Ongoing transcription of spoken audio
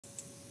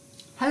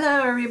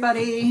Hello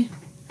everybody,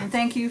 and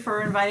thank you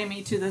for inviting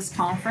me to this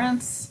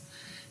conference,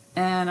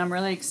 and I'm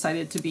really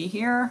excited to be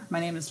here. My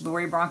name is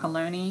Lori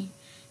Broccoloni,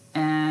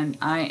 and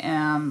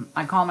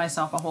I call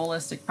myself a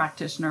holistic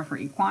practitioner for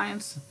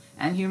equines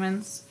and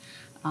humans.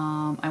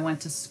 I went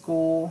to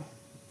school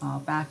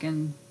back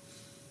in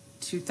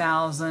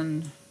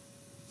 2000,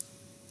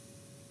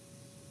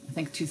 I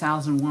think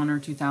 2001 or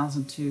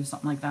 2002,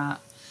 something like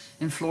that,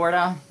 in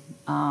Florida,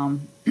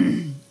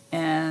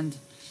 and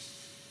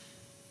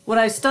what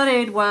I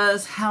studied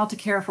was how to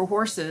care for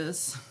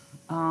horses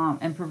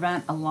and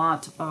prevent a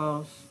lot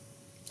of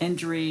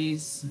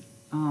injuries,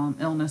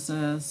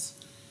 illnesses,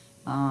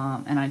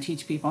 and I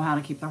teach people how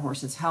to keep their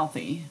horses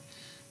healthy.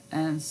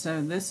 And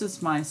so this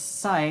is my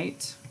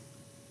site,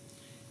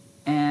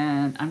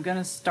 and I'm going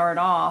to start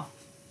off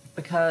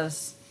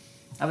because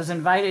I was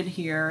invited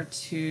here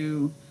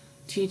to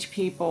teach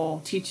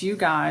you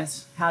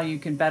guys how you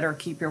can better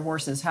keep your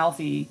horses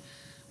healthy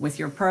with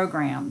your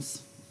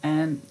programs.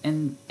 And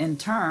in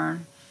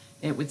turn,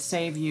 it would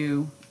save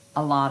you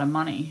a lot of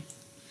money.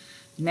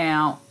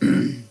 Now,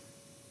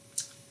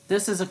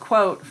 this is a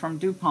quote from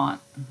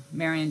DuPont,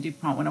 Marion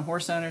DuPont. When a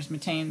horse owners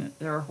maintain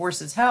their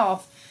horse's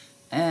health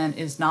and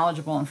is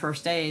knowledgeable in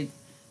first aid,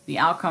 the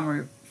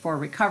outcome for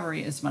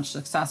recovery is much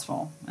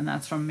successful. And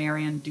that's from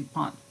Marion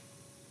DuPont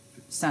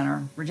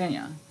Center,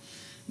 Virginia.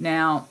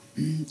 Now,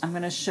 I'm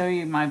going to show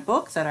you my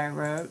book that I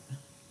wrote,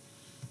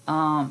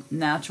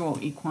 Natural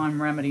Equine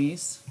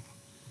Remedies.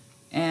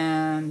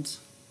 And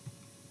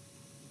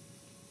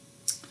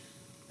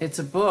it's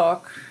a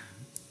book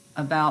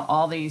about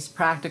all these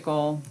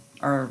practical,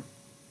 or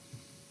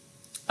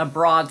a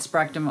broad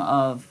spectrum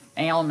of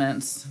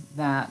ailments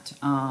that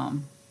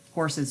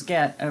horses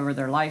get over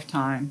their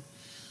lifetime,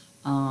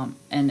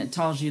 and it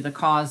tells you the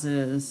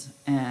causes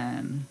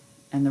and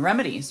the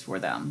remedies for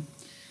them.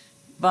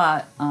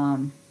 But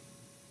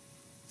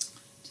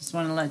just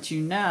want to let you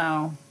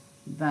know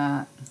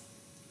that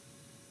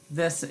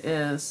this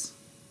is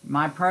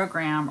my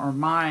program, or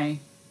my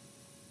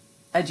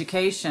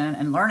education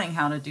and learning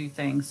how to do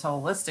things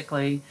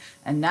holistically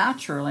and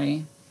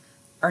naturally,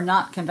 are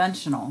not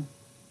conventional,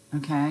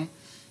 okay?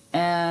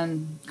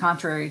 And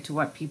contrary to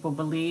what people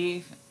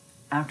believe,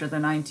 after the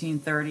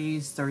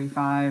 1930s,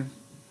 35,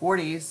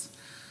 40s,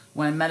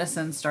 when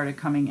medicine started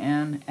coming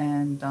in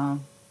and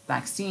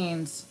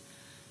vaccines,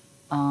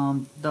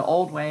 the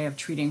old way of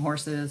treating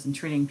horses and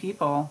treating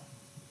people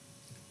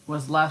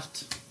was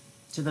left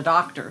to the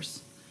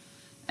doctors.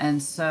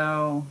 And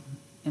so,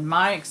 in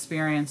my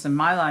experience, in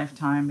my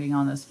lifetime being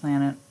on this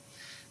planet,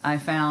 I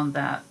found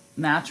that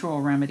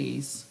natural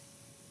remedies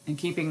and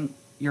keeping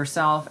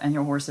yourself and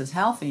your horses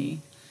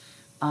healthy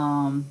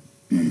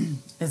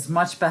is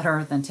much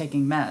better than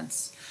taking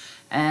meds.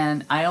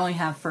 And I only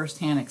have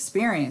firsthand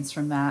experience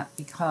from that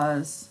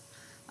because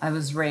I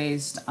was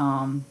raised,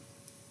 my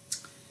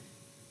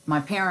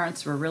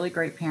parents were really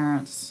great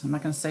parents. I'm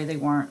not going to say they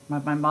weren't.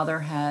 My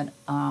mother had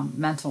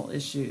mental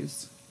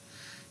issues.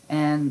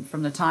 And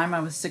from the time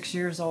I was 6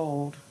 years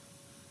old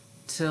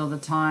till the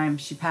time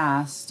she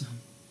passed,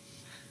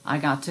 I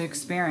got to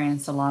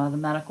experience a lot of the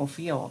medical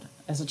field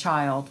as a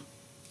child,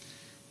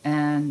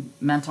 and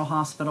mental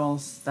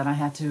hospitals that I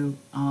had to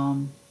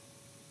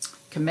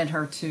commit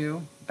her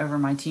to over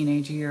my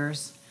teenage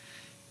years.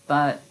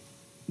 But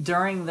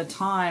during the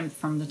time,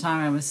 from the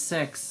time I was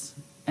 6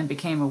 and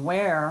became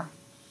aware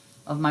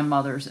of my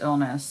mother's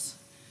illness,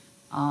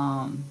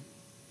 all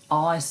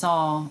I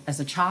saw as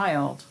a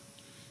child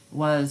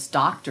was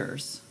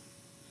doctors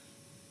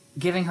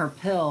giving her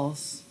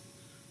pills,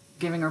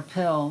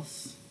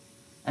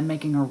 and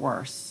making her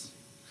worse.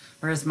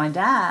 Whereas my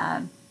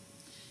dad,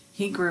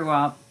 he grew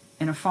up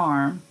in a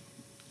farm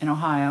in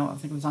Ohio. I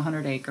think it was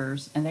 100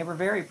 acres, and they were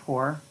very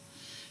poor,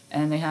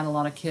 and they had a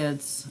lot of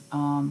kids.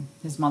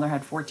 His mother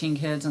had 14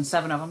 kids, and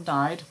 7 of them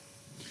died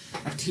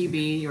of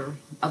TB or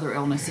other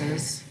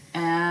illnesses.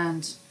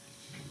 And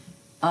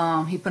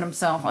he put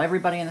himself,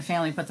 everybody in the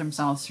family put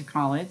themselves through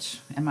college,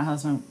 and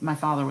my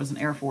father was an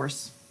Air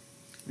Force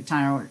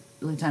retired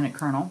lieutenant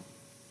colonel.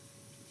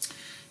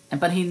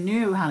 But he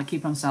knew how to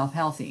keep himself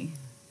healthy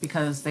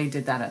because they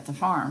did that at the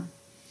farm.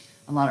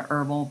 A lot of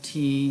herbal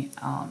tea,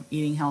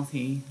 eating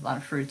healthy, a lot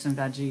of fruits and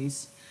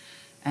veggies,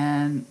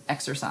 and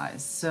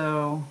exercise.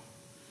 So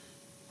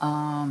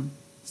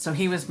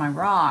he was my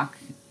rock,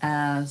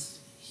 as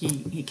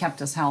he kept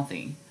us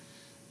healthy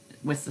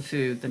with the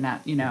food,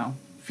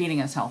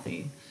 feeding us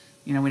healthy.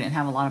 We didn't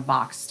have a lot of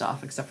boxed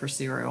stuff except for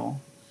cereal,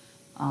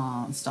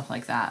 stuff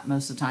like that.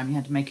 Most of the time you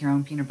had to make your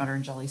own peanut butter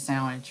and jelly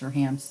sandwich, or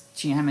ham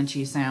and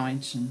cheese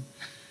sandwich,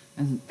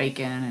 and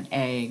bacon and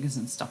eggs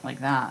and stuff like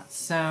that.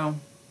 So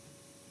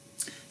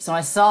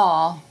I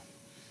saw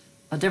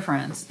a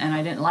difference, and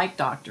I didn't like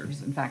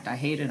doctors. In fact, I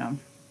hated them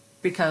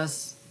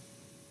because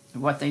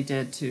of what they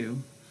did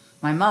to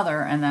my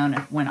mother. And then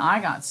when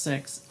I got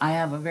sick, I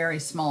have a very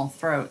small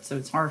throat, so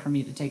it's hard for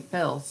me to take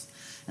pills.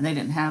 And they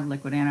didn't have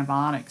liquid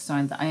antibiotics, so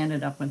I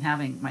ended up with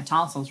having my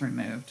tonsils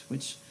removed,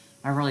 which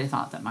I really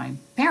thought that my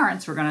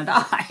parents were going to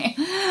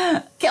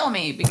die. kill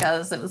me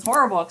because it was a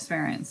horrible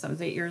experience. I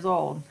was 8 years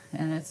old,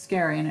 and it's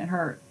scary and it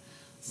hurt.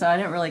 So I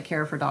didn't really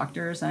care for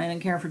doctors, and I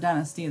didn't care for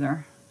dentists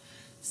either.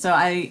 So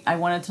I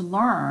wanted to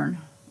learn.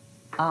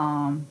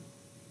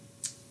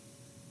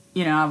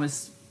 You know, I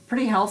was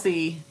pretty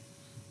healthy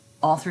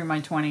all through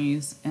my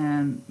 20s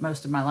and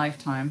most of my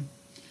lifetime.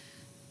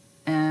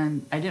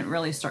 And I didn't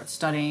really start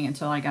studying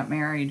until I got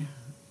married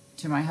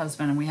to my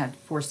husband, and we had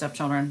 4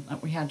 stepchildren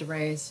that we had to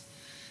raise.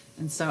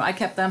 And so I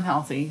kept them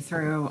healthy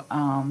through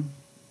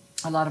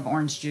a lot of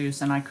orange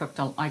juice, and I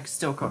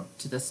still cook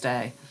to this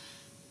day,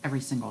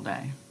 every single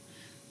day.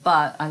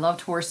 But I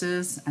loved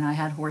horses, and I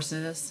had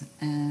horses,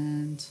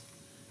 and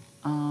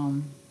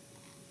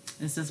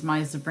this is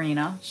my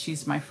Sabrina.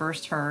 She's my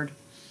first herd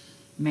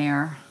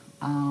mare.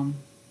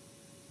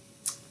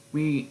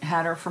 We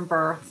had her from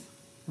birth.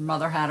 Her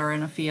mother had her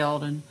in a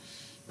field and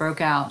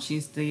broke out.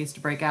 They used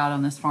to break out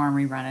on this farm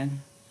we rented.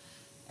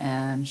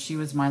 And she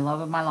was my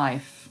love of my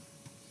life.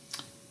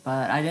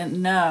 But I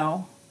didn't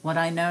know what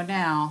I know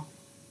now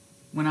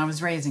when I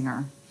was raising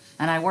her.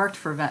 And I worked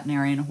for a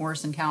veterinarian, a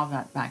horse and cow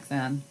vet back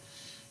then.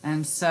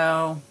 And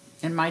so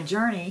in my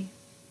journey,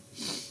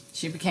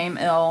 she became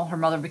ill. Her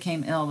mother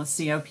became ill with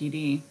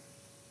COPD.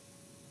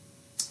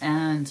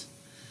 And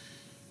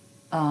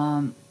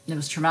it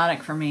was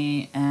traumatic for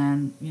me.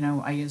 And, you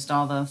know, I used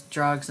all the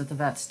drugs that the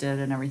vets did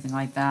and everything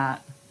like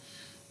that.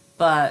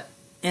 But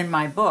in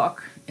my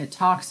book, it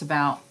talks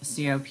about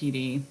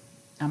COPD.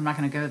 I'm not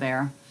going to go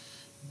there.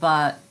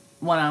 But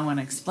what I want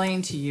to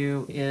explain to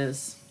you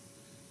is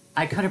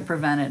I could have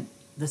prevented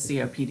the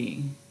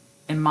COPD,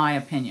 in my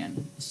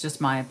opinion. It's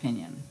just my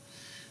opinion.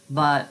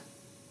 But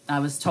I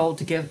was told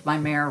to give my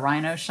mare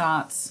rhino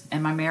shots,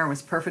 and my mare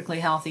was perfectly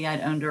healthy.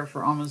 I'd owned her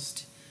for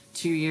almost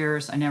 2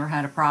 years. I never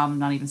had a problem,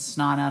 not even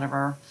snot out of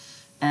her.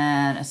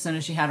 And as soon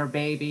as she had her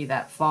baby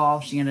that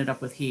fall, she ended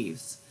up with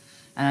heaves.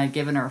 And I'd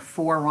given her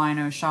 4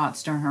 rhino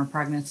shots during her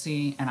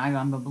pregnancy, and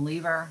I'm a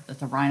believer that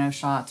the rhino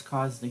shots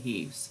caused the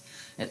heaves.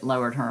 It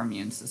lowered her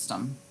immune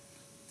system.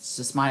 It's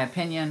just my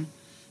opinion.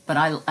 But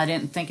I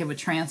didn't think it would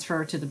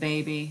transfer to the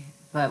baby.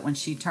 But when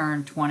she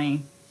turned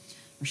 20,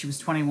 or she was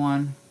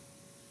 21,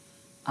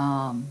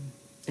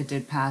 it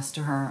did pass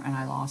to her, and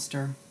I lost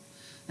her.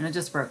 And it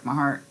just broke my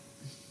heart.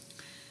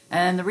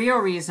 And the real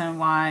reason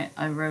why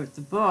I wrote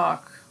the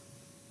book,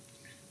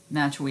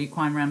 Natural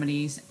Equine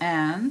Remedies,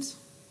 and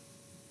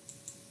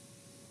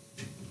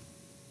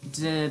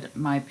did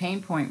my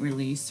pain point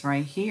release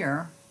right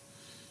here,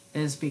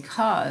 is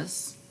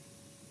because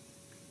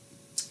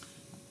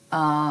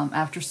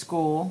after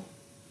school,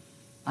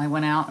 I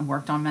went out and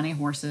worked on many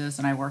horses,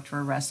 and I worked for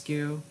a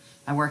rescue.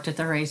 I worked at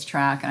the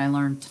racetrack, and I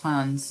learned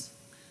tons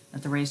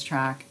at the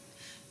racetrack.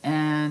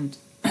 And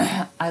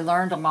I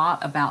learned a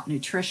lot about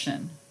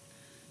nutrition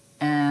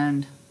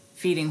and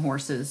feeding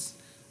horses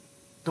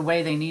the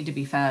way they need to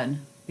be fed,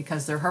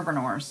 because they're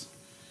herbivores.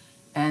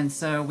 And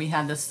so we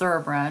had this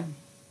thoroughbred.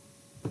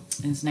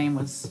 His name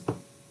was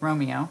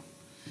Romeo.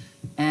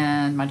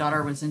 And my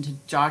daughter was into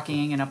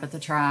jockeying and up at the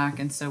track,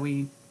 and so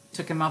we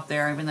took him up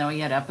there, even though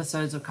he had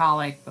episodes of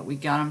colic, but we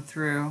got him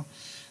through.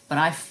 But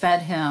I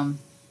fed him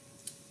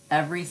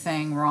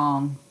everything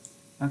wrong,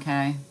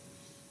 okay?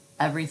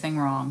 Everything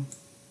wrong.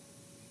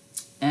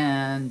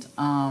 And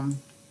I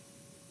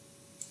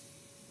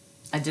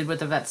did what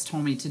the vets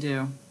told me to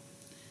do.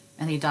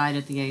 And he died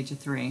at the age of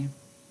 3.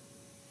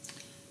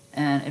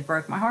 And it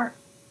broke my heart.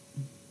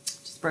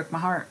 Just broke my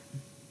heart.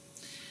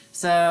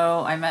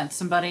 So I met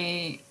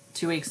somebody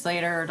 2 weeks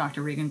later,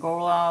 Dr. Regan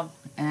Golub,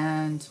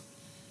 and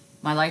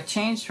my life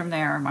changed from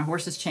there. My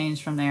horses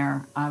changed from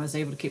there. I was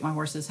able to keep my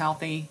horses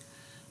healthy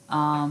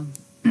from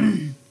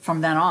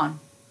then on.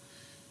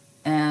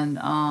 And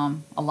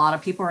a lot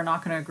of people are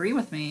not going to agree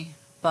with me,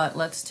 but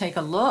let's take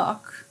a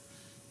look.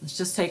 Let's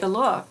just take a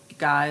look,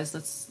 guys.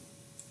 Let's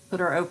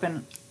put our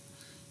open,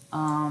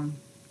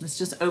 let's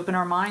just open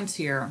our minds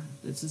here.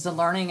 This is a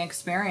learning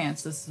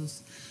experience. This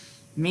is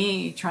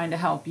me trying to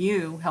help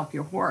you help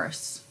your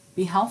horse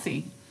be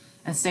healthy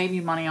and save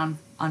you money on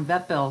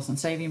vet bills and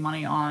save you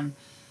money on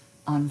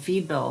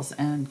feed bills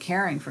and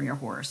caring for your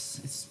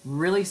horse. It's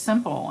really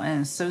simple,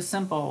 and it's so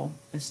simple,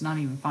 it's not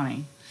even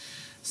funny.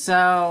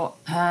 So,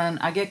 and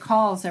I get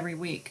calls every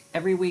week.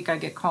 Every week I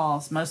get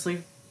calls,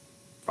 mostly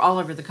all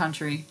over the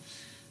country.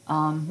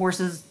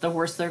 The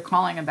horse they're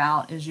calling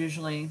about is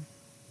usually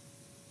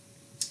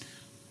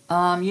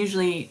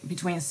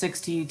between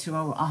 60 to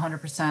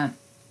 100%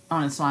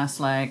 on its last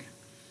leg.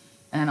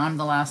 And I'm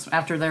the last,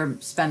 after they're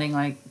spending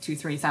like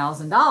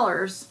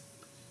 $2,000-3,000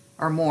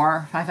 or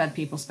more. I've had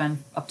people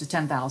spend up to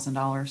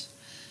 $10,000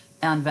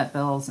 on vet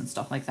bills and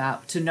stuff like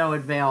that to no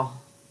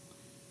avail.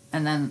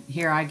 And then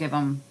here I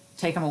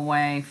take them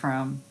away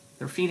from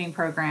their feeding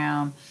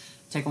program,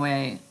 take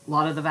away a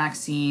lot of the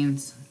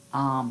vaccines.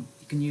 You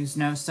can use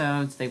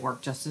no-sods, they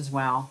work just as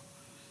well.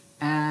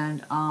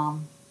 And I've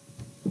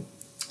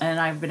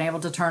been able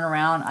to turn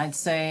around, I'd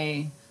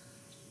say,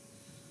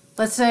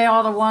 let's say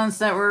all the ones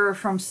that were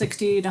from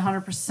 60 to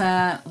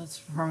 100%,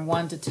 from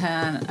 1 to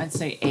 10, I'd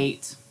say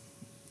 8.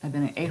 I've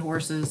been at 8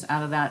 horses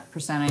out of that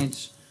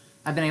percentage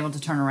I've been able to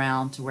turn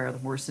around to where the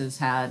horses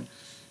had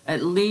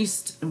at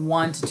least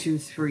 1 to 2,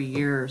 3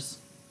 years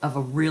of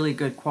a really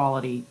good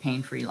quality,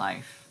 pain-free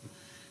life.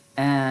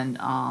 And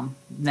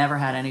never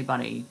had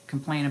anybody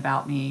complain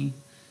about me,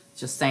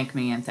 just thank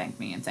me and thank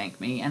me and thank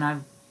me. And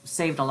I've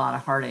saved a lot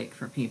of heartache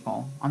for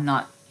people. I'm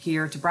not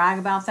here to brag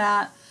about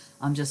that.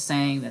 I'm just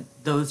saying that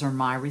those are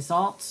my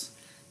results.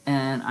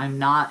 And I'm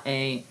not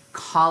a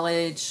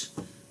college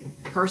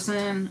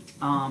person.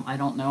 I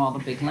don't know all the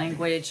big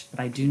language, but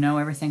I do know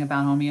everything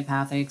about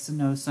homeopathics and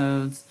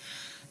no-sodes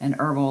and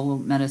herbal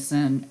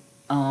medicine,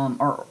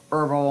 or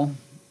herbal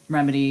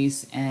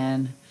remedies,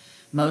 and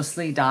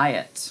mostly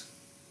diet.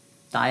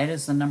 Diet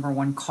is the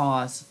 #1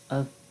 cause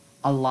of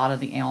a lot of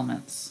the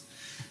ailments.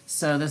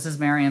 So this is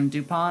Miriam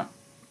DuPont.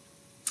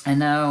 I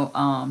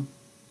know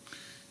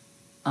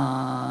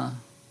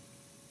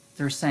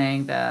they're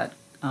saying that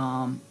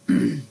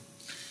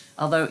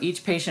although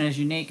each patient is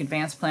unique,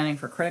 advanced planning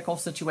for critical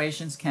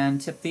situations can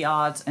tip the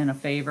odds in a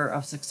favor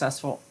of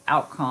successful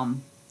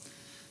outcome.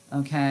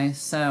 Okay,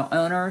 so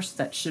owners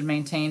that should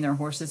maintain their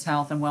horse's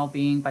health and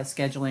well-being by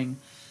scheduling,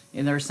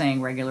 they're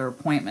saying, regular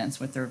appointments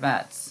with their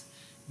vets.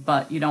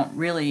 But you don't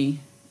really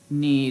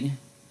need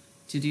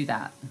to do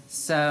that.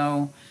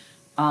 So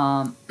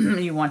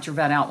you want your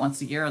vet out once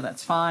a year,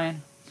 that's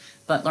fine.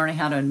 But learning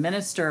how to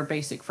administer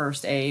basic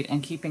first aid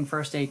and keeping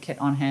first aid kit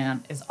on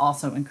hand is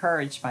also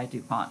encouraged by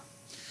DuPont.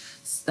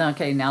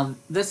 Okay, now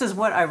this is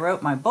what I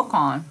wrote my book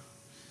on,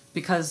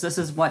 because this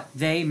is what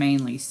they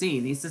mainly see.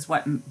 This is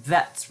what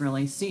vets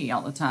really see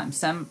all the time.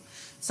 Some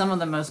of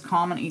the most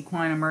common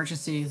equine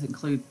emergencies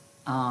include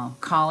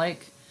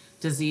colic,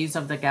 disease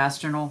of the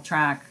gastrointestinal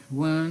tract,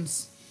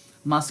 wounds,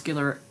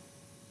 muscular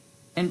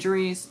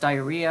injuries,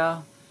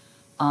 diarrhea,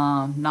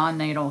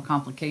 non-natal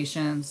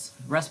complications,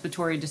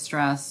 respiratory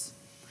distress,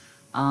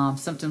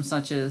 symptoms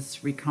such as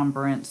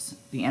recumbrance,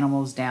 the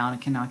animal is down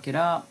and cannot get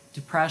up,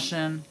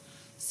 depression,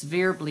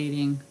 severe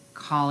bleeding,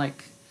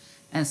 colic,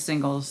 and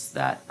signals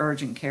that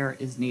urgent care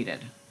is needed.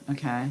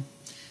 Okay,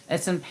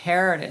 it's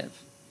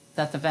imperative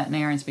that the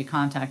veterinarians be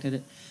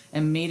contacted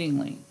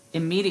immediately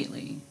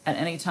at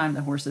any time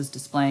the horse is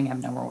displaying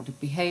abnormal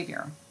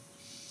behavior,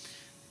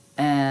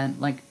 and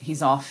like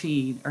he's off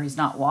feed or he's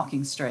not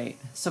walking straight.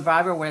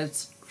 Survival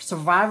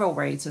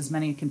rates, as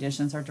many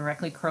conditions are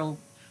directly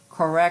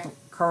correlated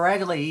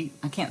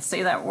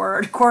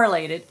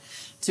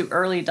to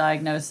early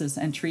diagnosis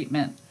and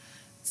treatment,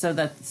 so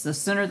that the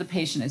sooner the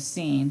patient is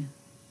seen,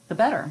 the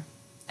better.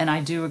 And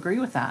I do agree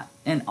with that.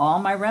 In all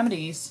my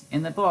remedies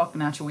in the book,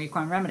 Natural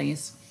Equine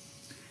Remedies,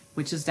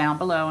 which is down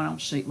below, and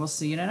we'll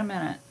see it in a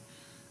minute.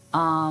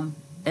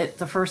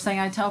 The first thing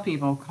I tell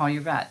people, call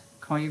your vet,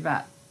 call your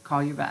vet,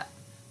 call your vet.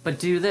 But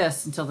do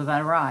this until the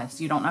vet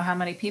arrives. You don't know how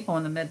many people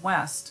in the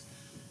Midwest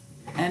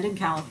and in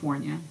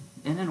California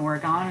and in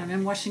Oregon and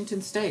in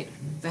Washington State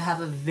that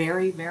have a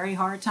very, very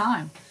hard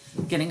time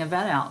getting a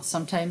vet out.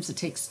 Sometimes it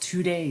takes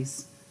 2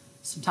 days.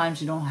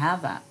 Sometimes you don't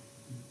have that.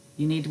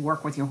 You need to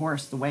work with your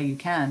horse the way you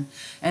can.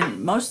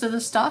 And most of the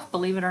stuff,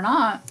 believe it or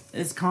not,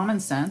 is common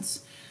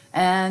sense.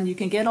 And you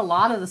can get a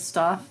lot of the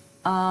stuff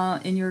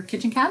in your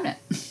kitchen cabinet,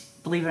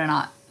 believe it or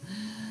not.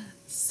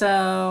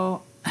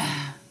 So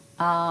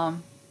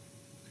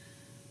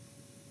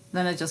then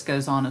it just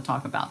goes on to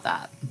talk about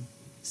that.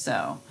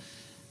 So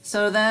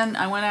then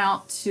I went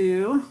out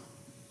to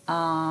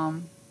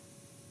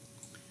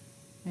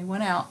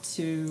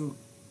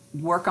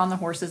work on the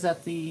horses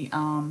at the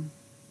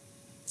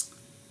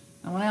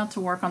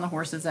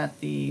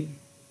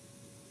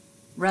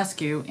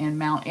rescue in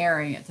Mount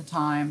Airy at the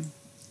time,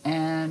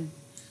 and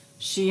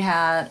she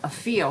had a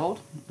field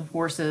of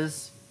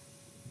horses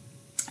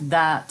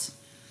that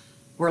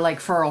were like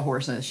feral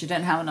horses. She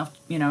didn't have enough,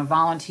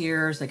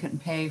 volunteers. They couldn't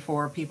pay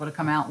for people to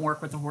come out and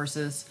work with the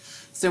horses.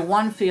 So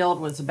one field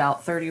was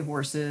about 30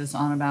 horses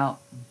on about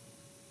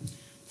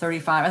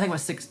 35, I think it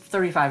was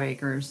 35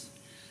 acres.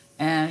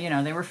 And,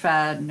 they were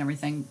fed and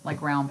everything,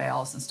 like round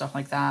bales and stuff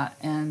like that.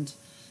 And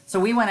so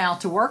we went out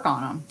to work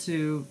on them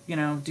to,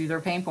 do their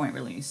pain point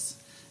release.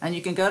 And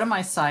you can go to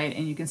my site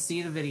and you can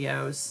see the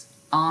videos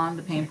on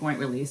the pain point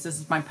release. This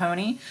is my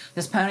pony.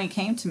 This pony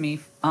came to me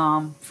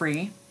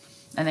free,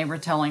 and they were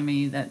telling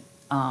me that,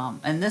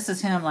 and this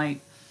is him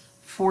like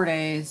 4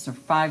 days or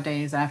 5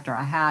 days after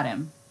I had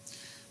him.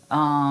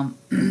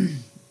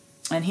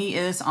 And he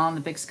is on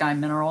the Big Sky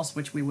Minerals,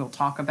 which we will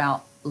talk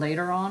about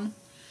later on.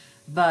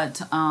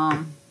 But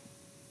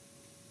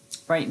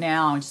right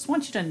now, I just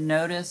want you to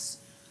notice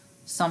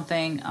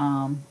something.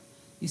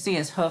 You see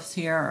his hoofs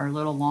here are a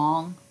little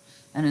long,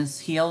 and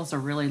his heels are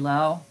really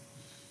low.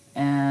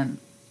 And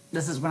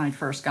this is when I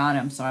first got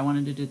him, so I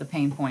wanted to do the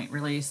pain point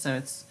release.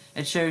 So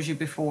it shows you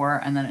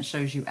before, and then it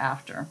shows you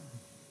after.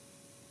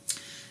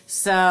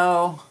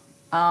 So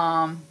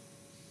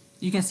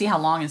you can see how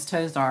long his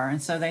toes are.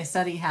 And so they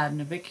said he had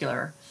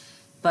navicular,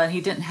 but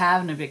he didn't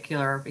have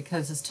navicular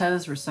because his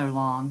toes were so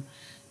long.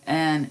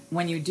 And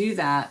when you do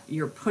that,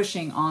 you're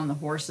pushing on the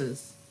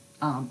horse's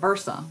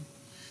bursa.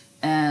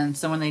 And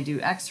so when they do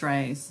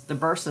x-rays, the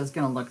bursa is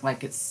going to look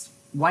like it's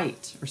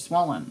white or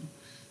swollen.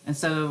 And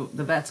so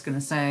the vet's going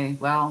to say,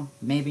 well,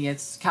 maybe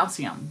it's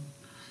calcium,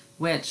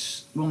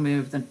 which will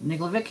move the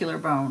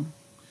nigrovicular bone.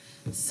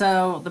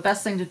 So the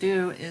best thing to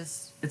do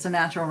is, it's a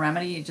natural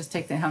remedy. You just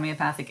take the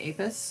homeopathic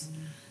apis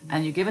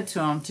and you give it to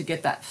them to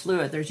get that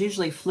fluid. There's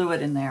usually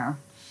fluid in there.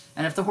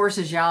 And if the horse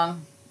is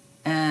young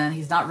and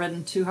he's not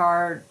ridden too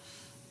hard,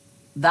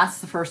 that's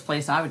the first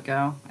place I would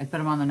go. I'd put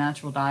him on the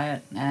natural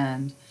diet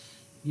and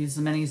use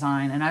the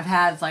Minizyme. And I've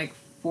had like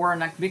 4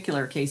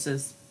 navicular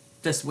cases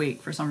this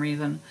week for some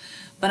reason.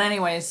 But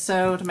anyways,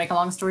 so to make a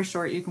long story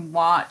short, you can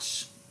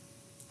watch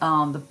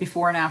the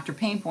before and after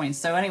pain points.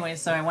 So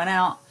anyways, so I went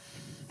out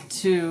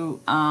to,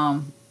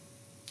 oh,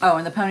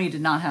 and the pony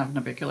did not have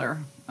navicular.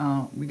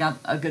 We got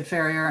a good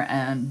farrier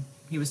and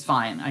he was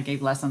fine. I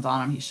gave lessons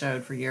on him. He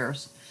showed for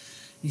years.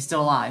 He's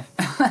still alive.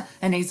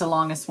 And he's the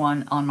longest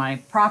one on my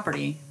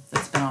property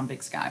that's been on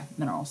Big Sky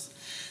Minerals.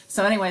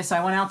 So anyway, so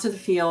I went out to the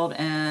field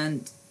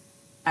and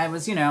I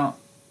was, you know,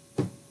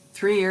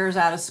 3 years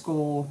out of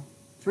school,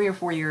 3 or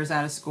 4 years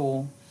out of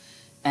school.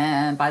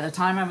 And by the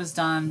time I was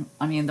done,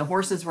 I mean, the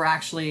horses were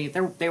actually,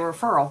 they were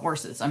feral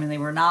horses. I mean, they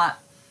were not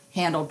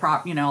handled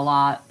you know, a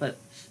lot, but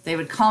they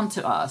would come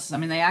to us. I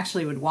mean, they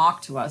actually would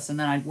walk to us, and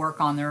then I'd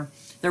work on their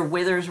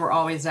withers were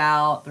always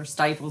out, their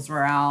stifles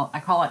were out.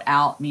 I call it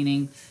out,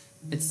 meaning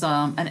it's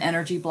an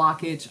energy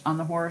blockage on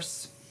the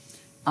horse.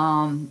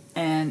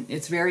 And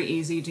it's very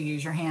easy to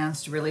use your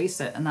hands to release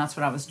it. And that's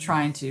what I was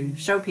trying to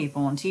show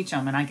people and teach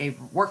them. And I gave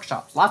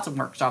workshops, lots of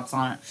workshops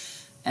on it.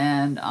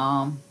 And,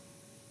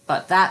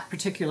 but that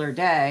particular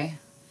day,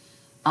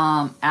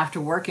 after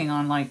working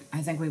on, like,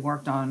 I think we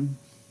worked on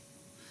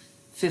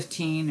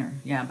 15 or,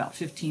 yeah, about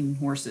 15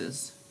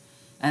 horses.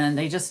 And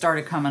they just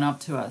started coming up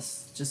to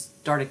us, just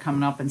started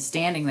coming up and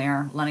standing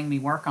there, letting me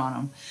work on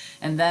them.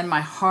 And then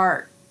my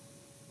heart,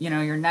 you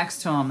know, you're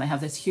next to them. They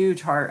have this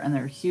huge heart and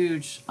they're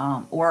huge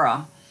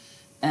aura.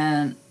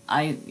 And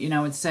I, you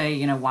know, would say,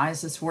 you know, why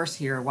is this horse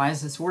here? Why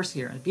is this horse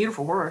here? A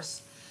beautiful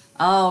horse.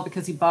 Oh,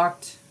 because he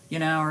bucked, you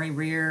know, or he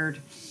reared,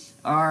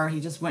 or he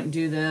just went and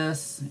do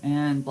this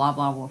and blah,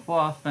 blah, woof,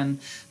 woof.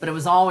 But it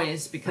was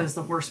always because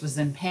the horse was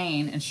in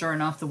pain. And sure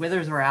enough, the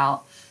withers were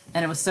out.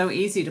 And it was so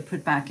easy to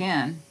put back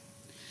in.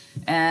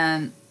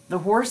 And the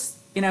horse,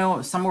 you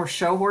know, some were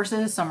show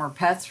horses, some were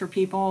pets for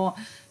people.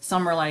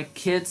 Some were like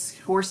kids'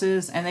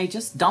 horses, and they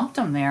just dumped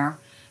them there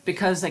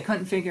because they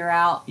couldn't figure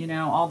out, you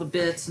know, all the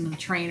bits and the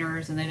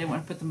trainers, and they didn't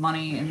want to put the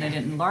money, and they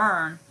didn't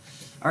learn,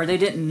 or they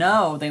didn't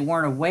know, they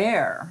weren't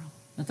aware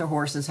that their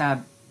horses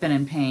had been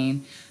in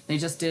pain. They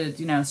just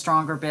did, you know,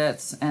 stronger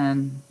bits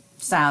and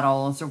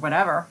saddles or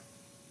whatever.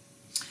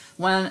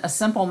 When a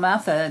simple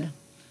method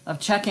of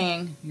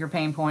checking your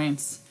pain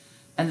points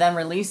and then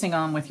releasing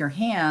them with your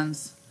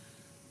hands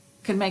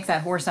could make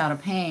that horse out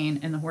of pain,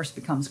 and the horse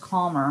becomes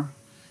calmer.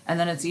 And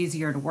then it's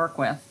easier to work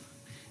with.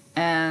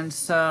 And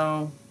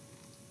so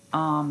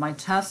my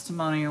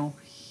testimonial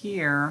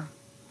here,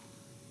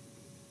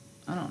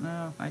 I don't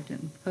know if I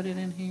didn't put it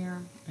in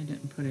here. I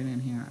didn't put it in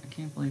here. I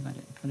can't believe I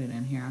didn't put it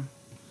in here.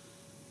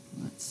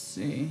 Let's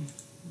see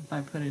if I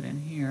put it in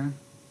here.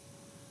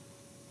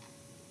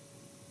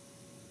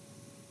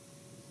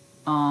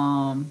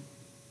 I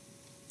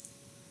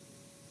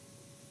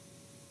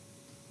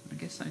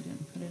guess I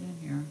didn't put it in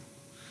here.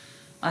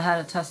 I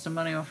had a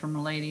testimonial from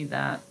a lady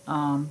that,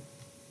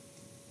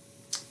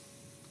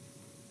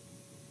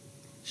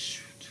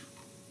 shoot.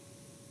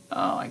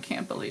 Oh, I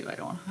can't believe I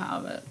don't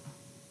have it.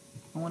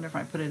 I wonder if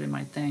I put it in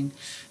my thing.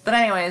 But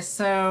anyways,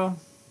 so,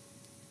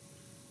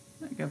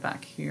 let me go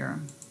back here.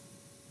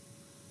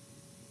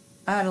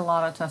 I had a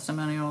lot of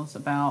testimonials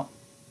about,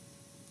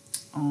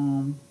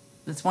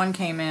 this one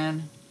came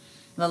in,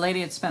 the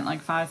lady had spent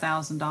like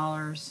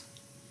 $5,000,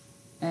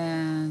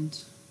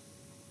 and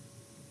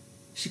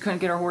she couldn't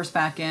get her horse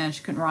back in.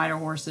 She couldn't ride her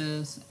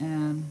horses.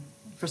 And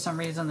for some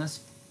reason,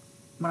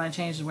 when I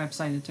changed the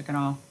website, it took it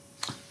off.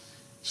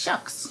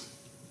 Shucks.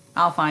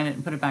 I'll find it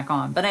and put it back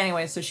on. But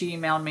anyway, so she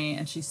emailed me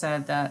and she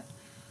said that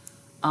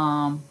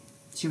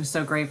she was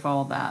so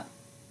grateful that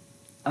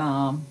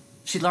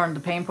she learned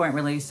the pain point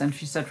release. And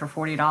she said for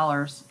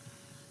 $40,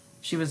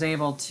 she was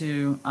able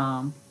to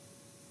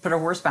put her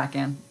horse back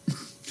in.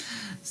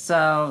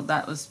 So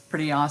that was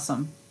pretty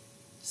awesome.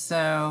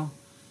 So,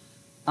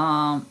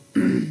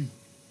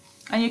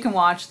 and you can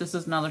watch, this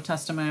is another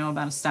testimonial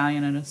about a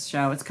stallion at a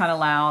show. It's kind of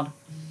loud,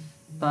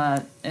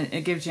 but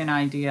it gives you an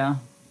idea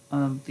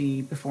of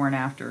the before and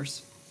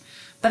afters.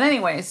 But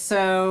anyway,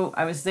 so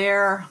I was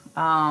there.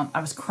 I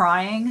was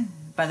crying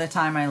by the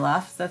time I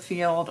left the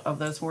field of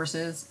those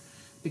horses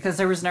because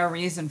there was no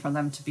reason for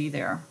them to be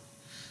there.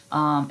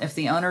 If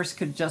the owners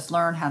could just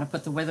learn how to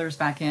put the withers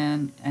back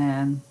in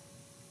and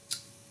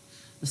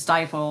the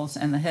stifles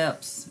and the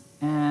hips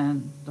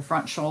and the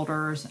front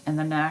shoulders and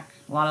the neck.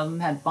 A lot of them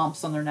had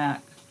bumps on their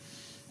neck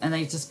and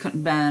they just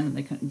couldn't bend.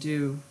 They couldn't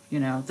do, you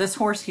know, this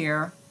horse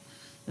here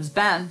is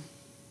Ben,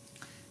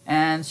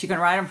 and she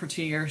couldn't ride him for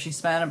 2 years. She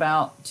spent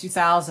about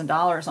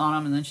 $2,000 on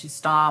him, and then she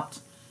stopped,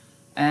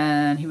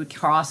 and he would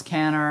cross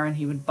canter and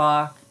he would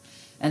buck.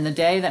 And the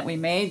day that we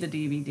made the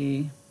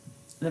DVD,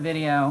 the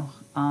video,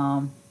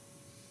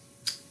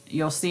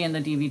 you'll see in the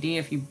DVD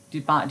if you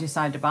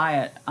decide to buy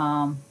it,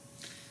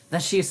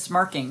 that she's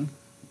smirking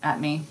at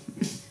me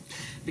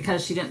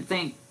because she didn't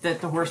think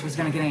that the horse was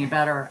going to get any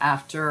better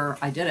after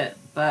I did it.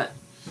 But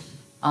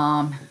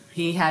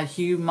he had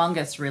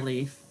humongous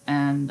relief,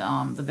 and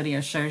the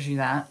video shows you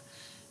that.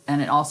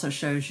 And it also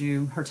shows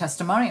you her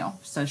testimonial.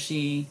 So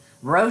she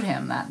rode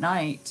him that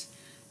night,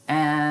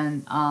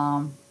 and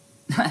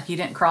he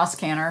didn't cross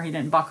canter, he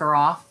didn't buck her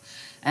off,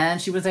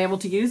 and she was able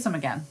to use him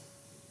again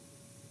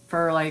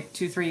for like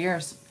 2-3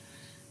 years.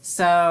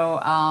 So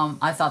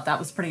I thought that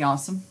was pretty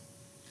awesome.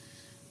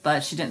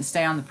 But she didn't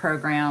stay on the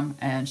program,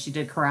 and she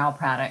did corral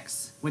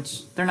paddocks,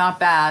 which they're not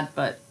bad,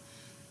 but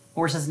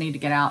horses need to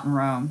get out and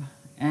roam.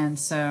 And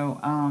so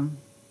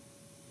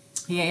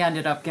he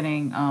ended up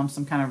getting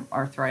some kind of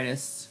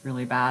arthritis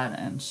really bad,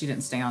 and she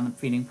didn't stay on the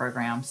feeding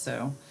program,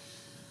 so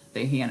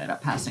he ended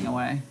up passing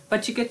away.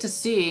 But you get to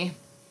see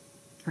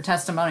her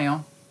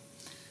testimonial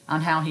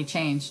on how he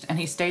changed, and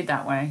he stayed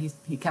that way.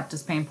 He kept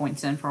his pain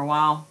points in for a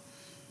while,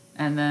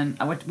 and then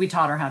we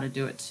taught her how to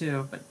do it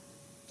too, but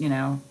you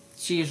know,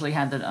 she usually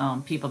had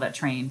the people that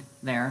trained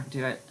there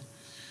do it.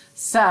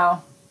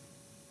 So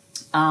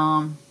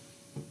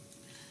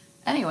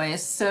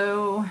anyways,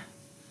 so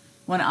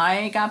when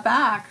I got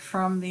back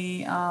from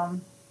the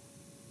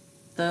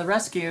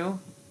rescue,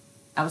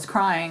 I was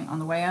crying on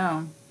the way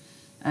home,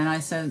 and I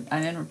said I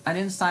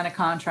didn't sign a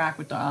contract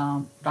with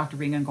Dr.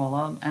 Regan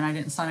Golub, and I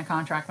didn't sign a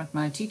contract with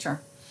my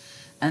teacher,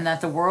 and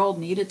that the world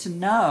needed to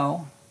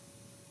know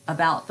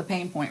about the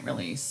pain point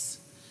release.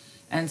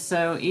 And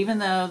so even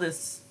though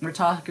we're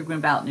talking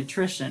about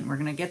nutrition, we're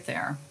going to get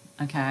there,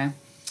 okay?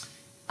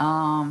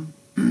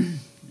 Let's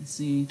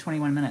see,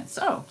 21 minutes.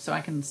 Oh, so I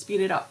can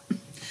speed it up.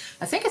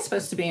 I think it's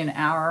supposed to be an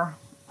hour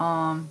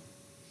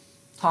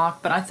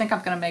talk, but I think I'm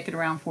going to make it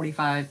around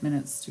 45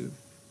 minutes to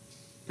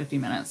 50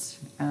 minutes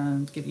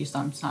and give you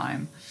some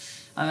time.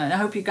 And I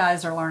hope you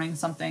guys are learning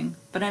something.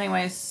 But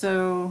anyway,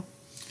 so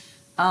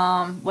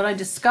what I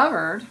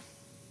discovered,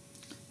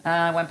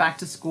 I went back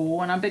to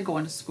school, and I've been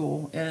going to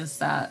school, is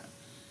that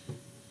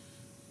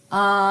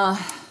I'm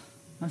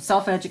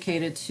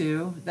self-educated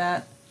too,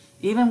 that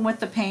even with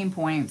the pain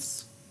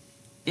points,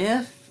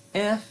 if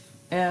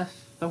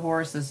the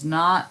horse is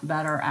not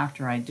better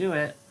after I do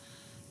it,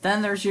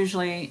 then there's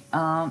usually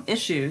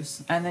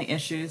issues, and the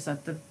issues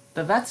that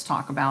the vets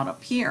talk about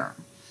up here.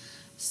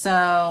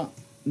 So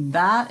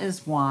that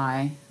is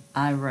why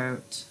I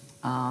wrote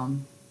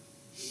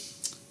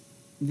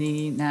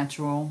the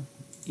Natural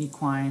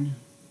Equine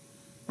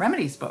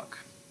Remedies book.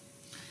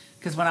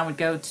 Because when I would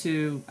go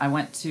to, I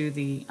went to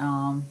the,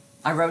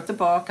 I wrote the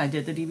book, I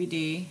did the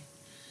DVD,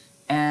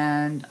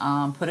 and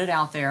put it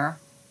out there,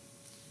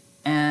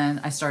 and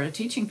I started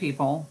teaching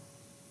people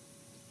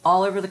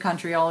all over the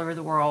country, all over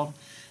the world.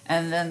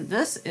 And then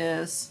this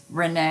is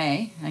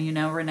Renee, and you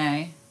know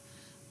Renee.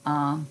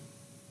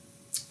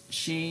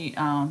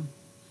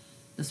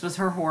 This was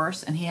her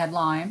horse, and he had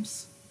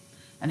Lyme's,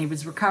 and he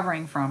was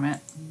recovering from it,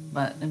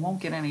 but it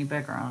won't get any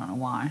bigger, I don't know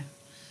why.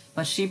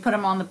 But she put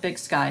him on the Big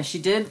Sky. She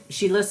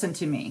listened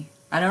to me.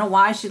 I don't know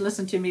why she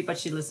listened to me, but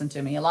she listened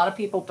to me. A lot of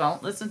people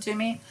don't listen to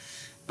me,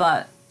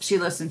 but she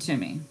listened to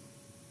me.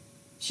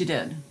 She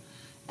did.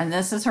 And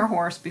this is her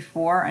horse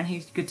before, and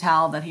he could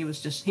tell that he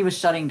was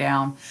shutting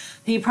down.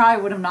 He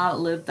probably would have not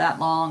lived that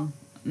long.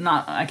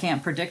 I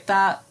can't predict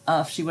that,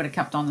 if she would have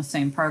kept on the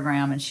same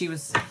program. And she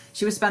was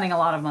spending a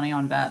lot of money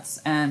on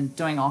vets and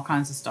doing all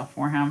kinds of stuff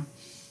for him.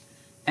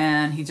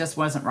 And he just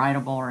wasn't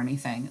rideable or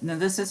anything. Now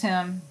this is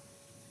him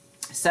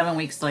 7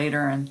 weeks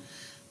later, and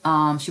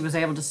she was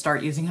able to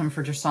start using him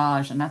for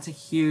dressage, and that's a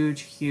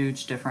huge,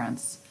 huge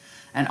difference.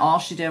 And all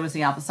she did was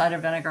the apple cider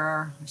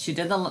vinegar. She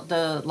did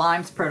the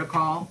Lyme's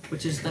protocol,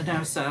 which is the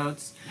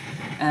no-sods,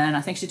 and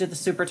I think she did the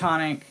super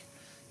tonic,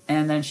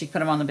 and then she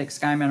put him on the Big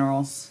Sky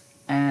minerals.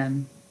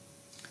 And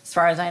as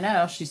far as I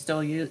know, she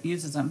still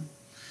uses them.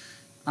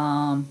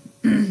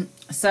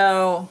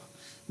 So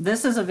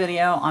this is a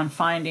video on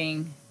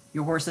finding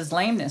your horse's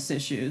lameness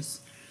issues,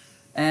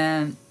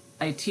 and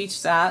I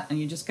teach that, and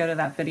you just go to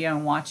that video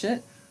and watch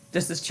it.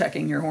 This is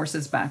checking your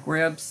horse's back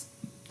ribs.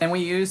 And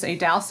we use a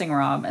dowsing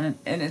rod, and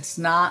it's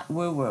not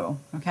woo-woo,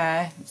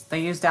 okay?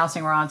 They use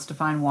dowsing rods to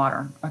find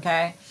water,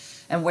 okay?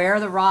 And where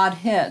the rod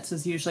hits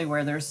is usually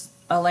where there's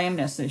a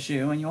lameness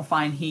issue, and you'll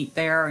find heat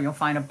there, or you'll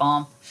find a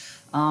bump.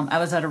 I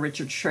was at a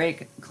Richard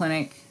Shrake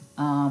clinic.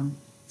 I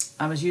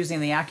was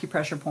using the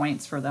acupressure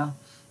points for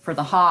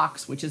the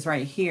hocks, which is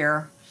right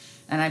here.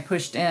 And I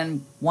pushed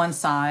in one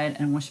side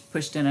and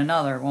pushed in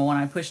another. Well, when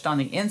I pushed on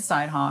the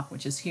inside hock,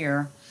 which is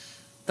here,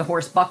 the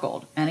horse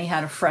buckled, and he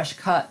had a fresh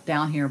cut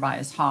down here by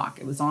his hock.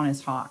 It was on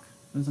his hock.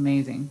 It was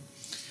amazing.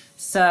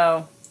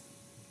 So,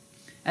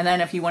 and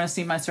then if you want to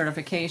see my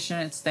certification,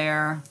 it's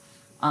there.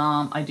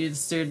 I'm the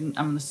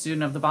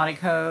student of the body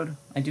code.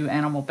 I do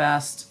animal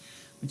best,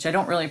 which I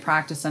don't really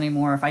practice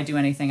anymore. If I do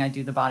anything, I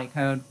do the body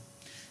code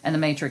and the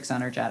matrix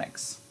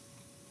energetics.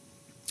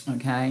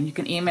 Okay, you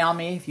can email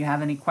me if you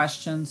have any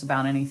questions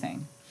about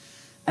anything.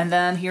 And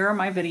then here are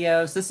my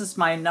videos. This is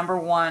my number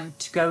one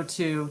to go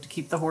to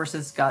keep the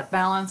horse's gut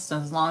balanced.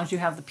 As long as you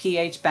have the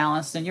pH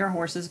balanced in your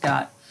horse's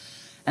gut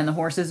and the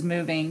horse is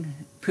moving,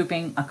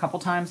 pooping a couple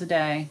times a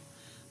day,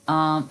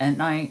 at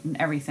night and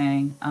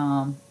everything,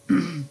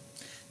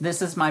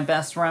 this is my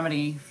best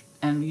remedy.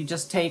 And you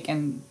just take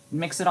and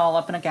mix it all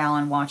up in a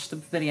gallon, watch the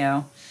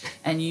video,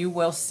 and you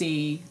will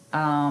see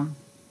a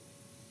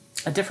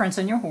difference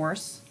in your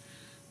horse,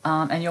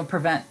 and you'll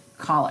prevent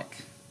colic,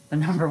 the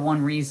number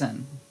one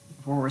reason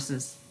for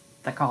horses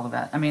that call the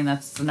vet. I mean,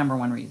 that's the number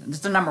one reason. It's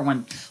the number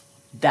one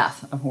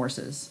death of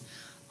horses.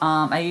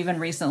 I even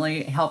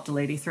recently helped a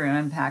lady through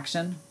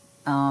impaction,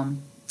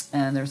 and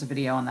there's a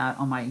video on that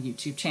on my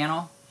YouTube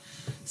channel.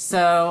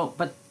 So,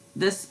 but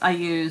this I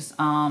use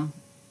about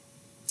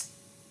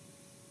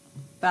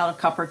a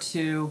cup or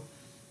two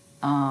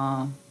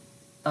of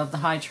the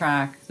high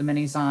track, the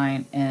mini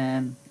Zyme,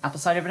 and apple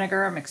cider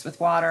vinegar mixed with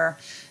water.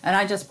 And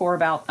I just pour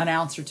about an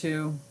ounce or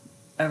two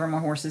over my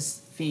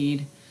horse's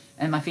feed.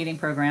 And my feeding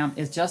program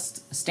is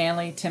just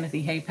Stanley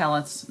Timothy hay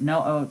pellets,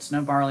 no oats,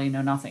 no barley,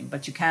 no nothing.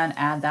 But you can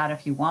add that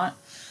if you want,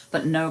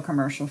 but no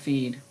commercial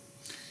feed.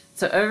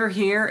 So over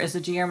here is a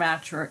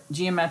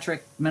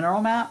geometric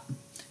mineral map.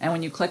 And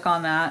when you click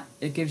on that,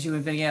 it gives you a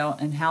video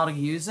on how to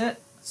use it.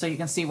 So you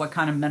can see what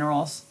kind of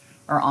minerals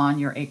are on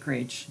your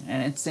acreage.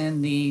 And it's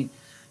in the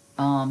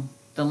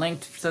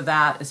link to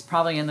that is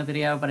probably in the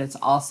video, but it's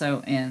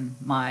also in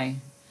my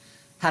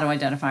how to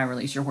identify and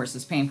release your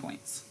horse's pain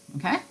points.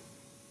 Okay?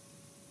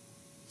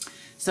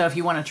 So if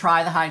you want to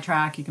try the high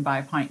track, you can buy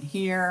a pint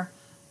here.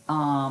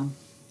 You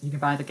can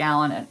buy the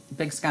gallon at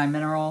Big Sky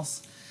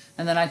Minerals.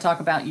 And then I talk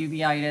about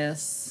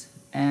uveitis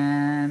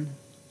and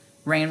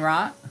rain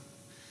rot.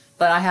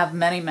 But I have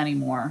many, many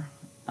more.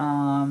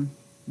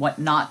 What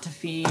not to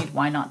feed,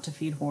 why not to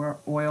feed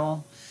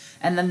oil.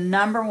 And the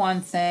number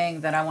one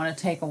thing that I want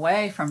to take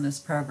away from this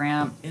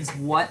program is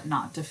what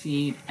not to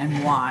feed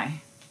and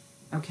why.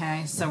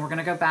 Okay, so we're going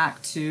to go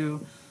back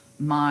to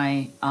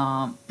my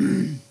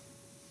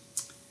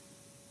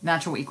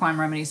Natural Equine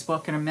Remedies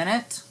book in a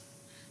minute.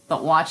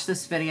 But watch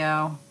this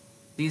video.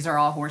 These are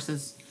all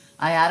horses.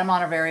 I had them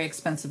on a very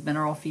expensive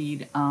mineral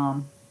feed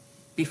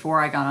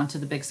before I got onto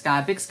the Big Sky.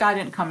 Big Sky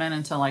didn't come in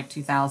until like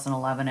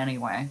 2011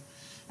 anyway.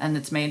 And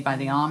it's made by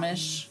the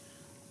Amish.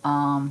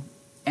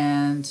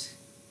 And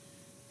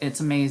it's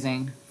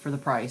amazing for the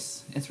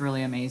price. It's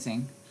really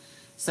amazing.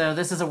 So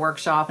this is a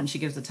workshop, and she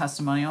gives a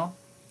testimonial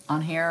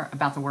on here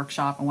about the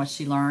workshop and what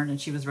she learned, and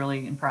she was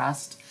really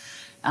impressed.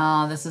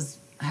 This is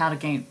how to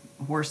gain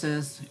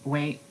horses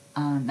weight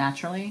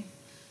naturally.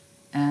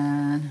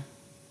 And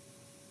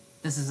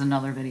this is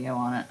another video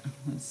on it.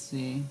 Let's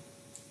see.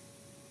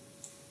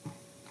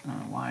 I don't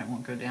know why it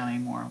won't go down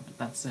anymore, but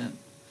that's it.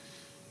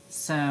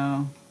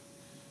 So,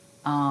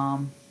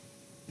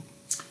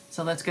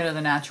 so let's go to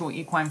the Natural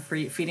Equine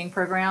Feeding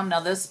Program. Now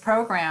this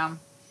program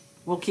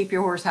will keep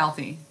your horse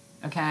healthy,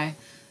 okay?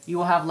 You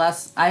will have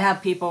less. I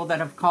have people that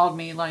have called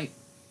me like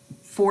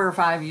 4 or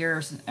 5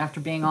 years after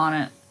being on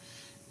it,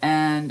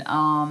 and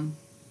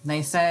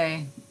they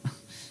say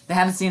they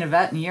haven't seen a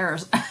vet in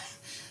years,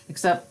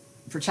 except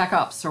for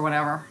checkups or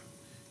whatever.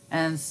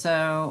 And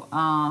so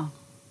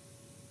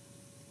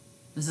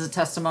this is a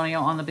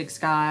testimonial on the Big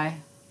Sky.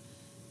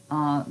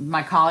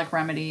 My colic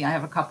remedy, I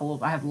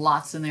have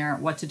lots in there.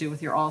 What to do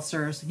with your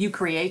ulcers. You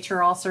create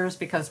your ulcers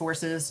because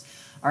horses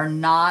are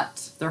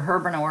not, they're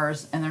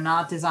herbivores, and they're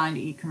not designed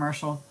to eat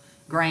commercial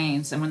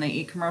grains. And when they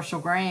eat commercial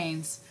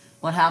grains,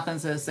 what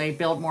happens is they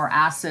build more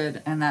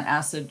acid, and that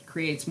acid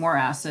creates more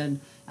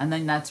acid, and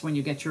then that's when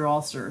you get your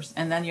ulcers.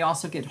 And then you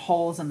also get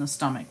holes in the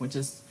stomach, which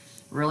is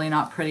really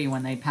not pretty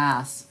when they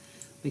pass,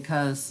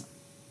 because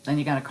then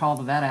you got to call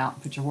the vet out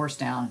and put your horse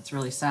down. It's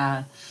really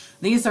sad.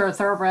 These are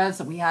thoroughbreds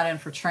that we had in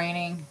for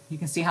training. You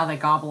can see how they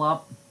gobble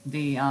up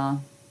the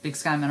Big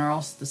Sky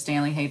Minerals, the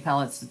Stanley hay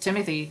pellets, the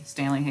Timothy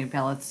Stanley hay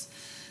pellets,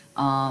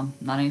 not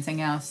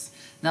anything else.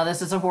 Now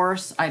this is a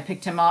horse. I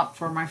picked him up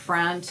for my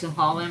friend to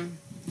haul him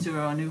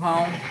to a new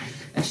home,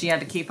 and she had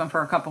to keep him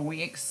for a couple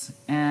weeks.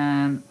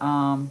 And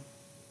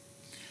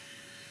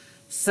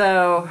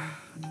so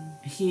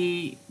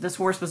this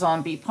horse was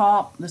on beet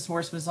pulp. This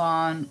horse was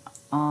on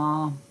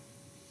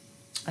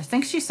I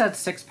think she said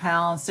 6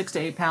 to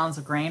 8 pounds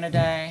of grain a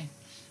day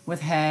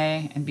with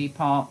hay and beet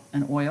pulp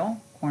and oil,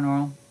 corn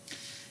oil.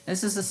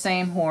 This is the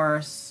same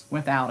horse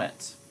without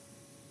it.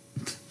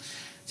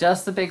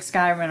 Just the Big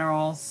Sky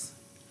Minerals.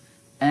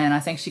 And I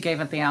think she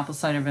gave it the apple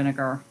cider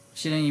vinegar.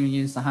 She didn't even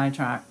use the high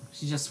track.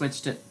 She just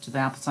switched it to the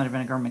apple cider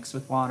vinegar mixed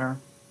with water.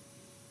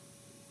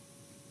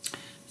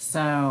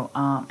 So,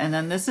 and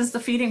then this is the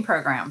feeding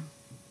program.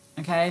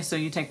 Okay, so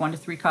you take 1 to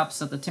 3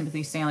 cups of the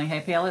Timothy Stanley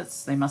hay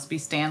pellets. They must be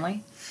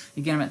Stanley.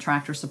 You get them at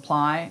Tractor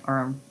Supply,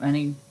 or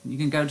you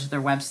can go to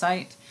their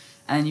website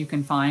and you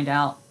can find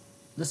out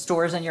the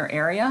stores in your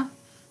area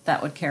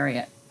that would carry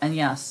it. And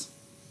yes,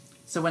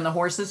 so when the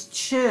horses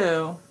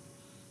chew,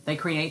 they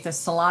create this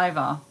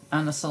saliva,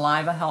 and the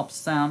saliva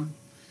helps them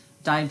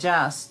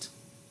digest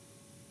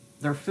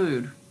their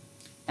food,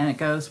 and it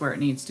goes where it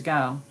needs to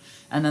go.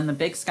 And then the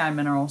Big Sky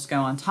Minerals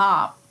go on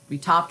top We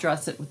top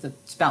dress it with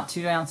it's about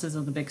 2 ounces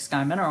of the Big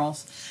Sky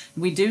minerals.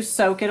 We do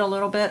soak it a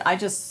little bit. I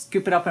just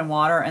scoop it up in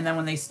water, and then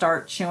when they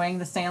start chewing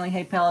the Stanley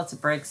hay pellets, it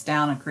breaks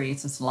down and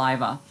creates a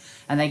saliva,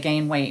 and they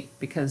gain weight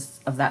because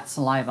of that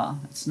saliva.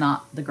 It's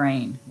not the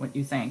grain, what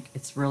you think.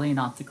 It's really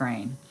not the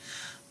grain.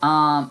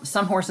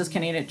 Some horses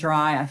can eat it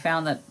dry. I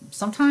found that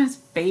sometimes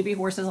baby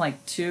horses,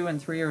 like 2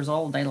 and 3 years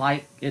old, they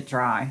like it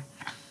dry,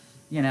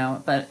 you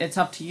know, but it's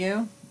up to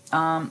you.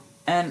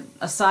 And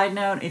a side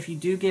note, if you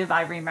do give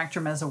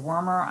ivermectin as a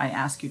wormer, I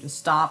ask you to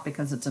stop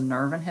because it's a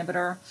nerve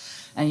inhibitor,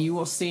 and you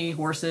will see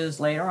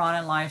horses later on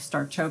in life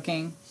start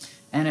choking.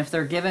 And if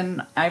they're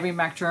given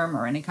ivermectin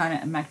or any kind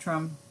of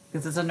emectrin,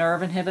 because it's a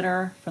nerve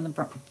inhibitor,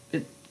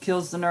 it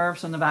kills the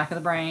nerves from the back of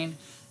the brain,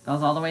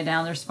 goes all the way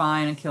down their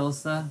spine and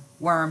kills the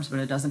worms, but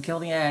it doesn't kill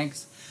the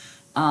eggs.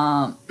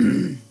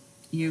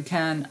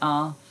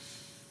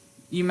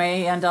 You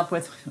may end up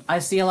with, I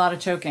see a lot of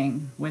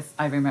choking with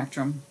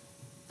ivermectin.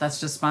 That's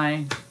just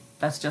my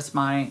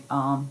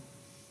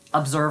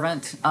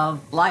observant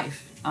of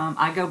life.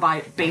 I go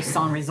based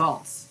on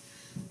results.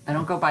 I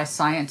don't go by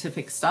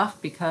scientific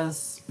stuff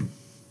because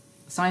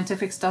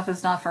scientific stuff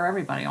is not for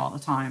everybody all the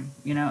time.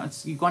 You know,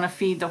 you're going to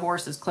feed the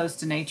horse as close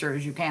to nature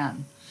as you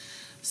can.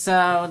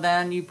 So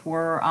then you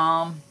pour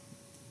a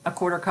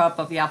 1/4 cup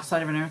of the apple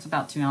cider vinegar. It's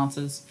about 2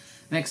 ounces,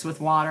 mixed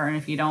with water. And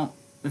if you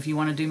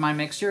want to do my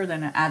mixture,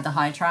 then add the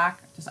high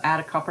track. Just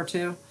add a cup or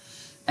 2,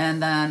 and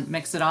then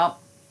mix it up.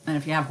 And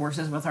if you have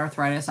horses with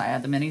arthritis, I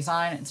add the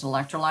Minizyme. It's an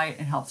electrolyte.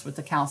 It helps with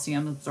the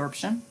calcium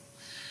absorption.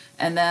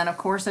 And then, of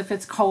course, if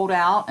it's cold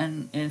out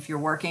and if you're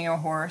working your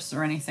horse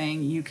or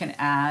anything, you can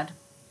add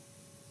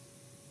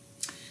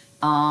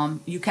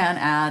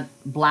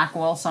black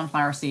oil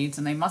sunflower seeds,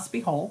 and they must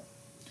be whole.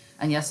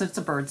 And yes, it's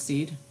a bird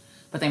seed,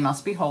 but they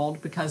must be whole,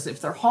 because if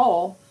they're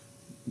whole,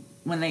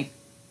 when they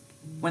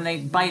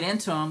bite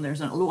into them,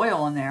 there's an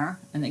oil in there,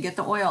 and they get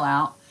the oil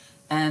out,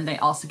 and they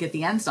also get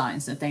the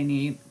enzymes that they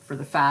need for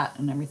the fat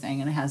and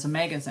everything, and it has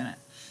omegas in it.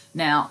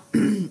 Now,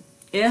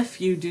 if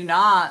you do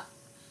not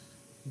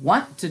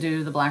want to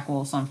do the black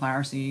wool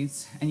sunflower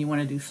seeds and you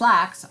want to do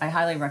flax, I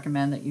highly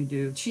recommend that you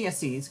do chia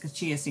seeds, because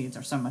chia seeds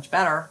are so much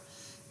better,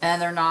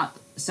 and they're not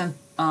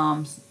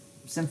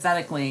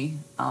synthetically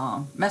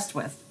messed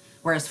with.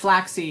 Whereas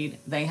flaxseed,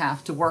 they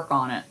have to work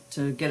on it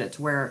to get it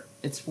to where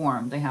it's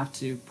formed. They have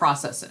to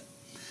process it,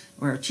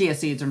 where chia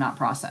seeds are not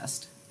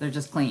processed. They're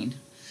just cleaned.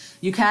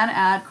 You can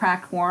add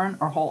cracked corn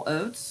or whole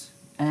oats,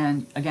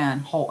 and again,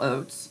 whole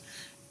oats.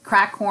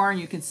 Cracked corn,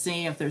 you can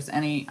see if there's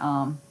any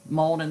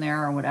mold in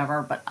there or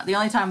whatever, but the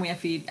only time I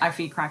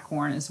feed cracked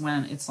corn is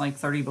when it's like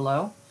 30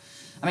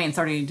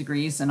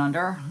 degrees and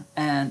under,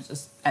 and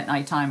just at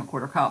nighttime, a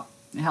 1/4 cup.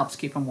 It helps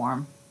keep them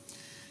warm.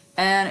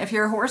 And if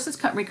your horse is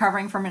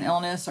recovering from an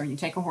illness, or you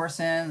take a horse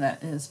in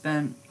that has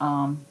been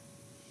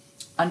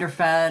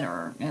underfed,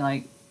 or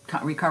like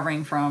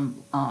recovering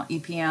from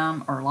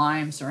EPM or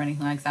Lyme's or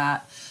anything like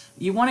that,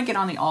 you want to get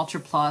on the Ultra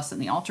Plus.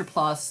 And the Ultra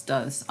Plus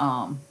does,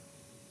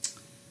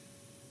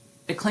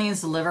 it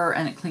cleans the liver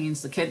and it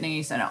cleans the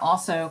kidneys, and it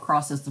also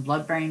crosses the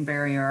blood-brain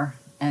barrier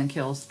and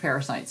kills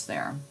parasites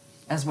there,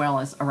 as well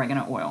as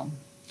oregano oil.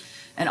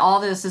 And all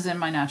this is in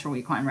my Natural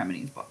Equine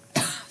Remedies book.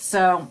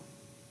 So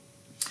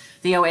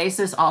the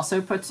Oasis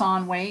also puts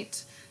on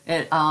weight.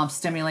 It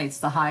stimulates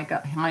the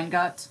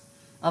hindgut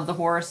of the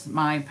horse.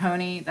 My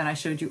pony that I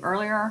showed you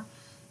earlier,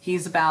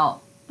 he's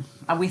about,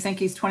 we think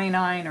he's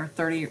 29 or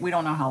 30. We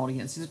don't know how old he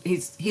is.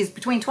 He's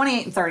between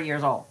 28 and 30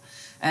 years old.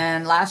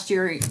 And last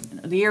year,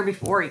 the year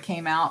before, he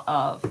came out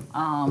of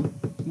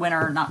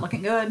winter not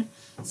looking good.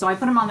 So I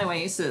put him on the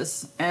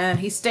Oasis, and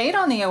he stayed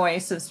on the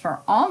Oasis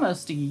for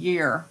almost a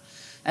year,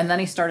 and then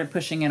he started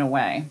pushing it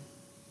away.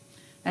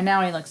 And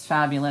now he looks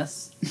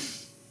fabulous.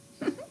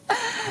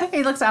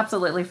 He looks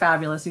absolutely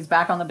fabulous. He's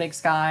back on the Big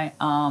Sky.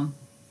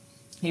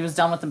 He was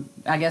done with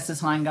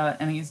his hindgut,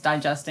 and he's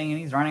digesting,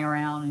 and he's running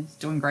around, and he's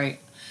doing great.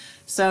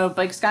 So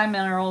Big Sky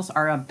minerals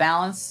are a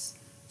balanced,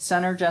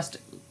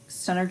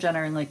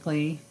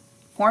 synergetically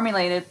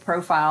formulated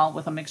profile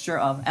with a mixture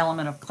of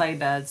element of clay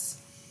beds.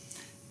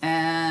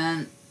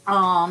 And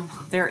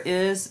there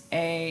is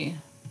a,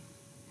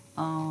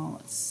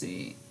 let's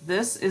see,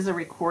 this is a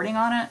recording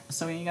on it.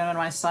 So when you go to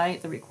my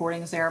site, the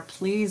recording is there.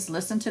 Please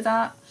listen to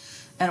that,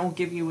 and it will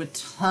give you a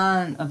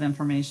ton of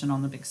information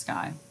on the Big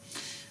Sky.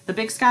 The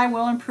Big Sky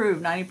will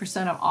improve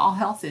 90% of all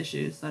health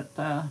issues that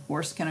the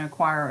horse can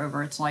acquire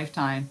over its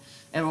lifetime.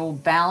 It will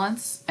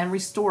balance and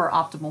restore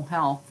optimal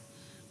health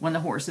when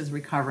the horse is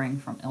recovering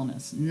from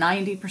illness.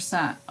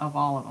 90% of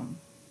all of them.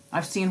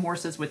 I've seen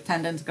horses with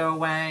tendons go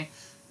away,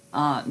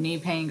 knee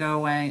pain go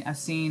away. I've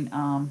seen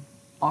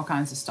all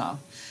kinds of stuff.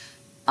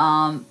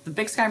 The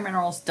Big Sky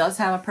Minerals does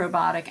have a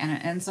probiotic and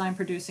an enzyme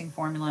producing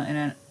formula in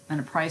it, and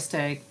a price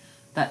tag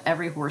that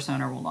every horse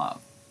owner will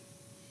love.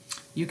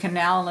 You can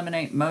now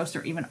eliminate most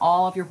or even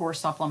all of your horse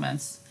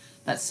supplements.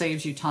 That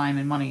saves you time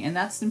and money, and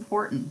that's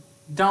important.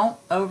 Don't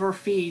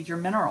overfeed your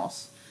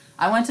minerals.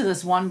 I went to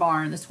this one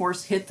barn, this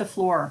horse hit the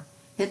floor.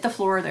 They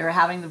were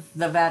having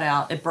the vet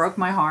out. It broke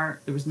my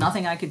heart. There was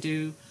nothing I could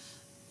do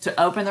to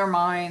open their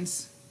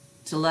minds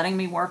to letting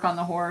me work on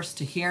the horse,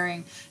 to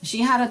hearing.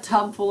 She had a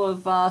tub full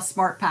of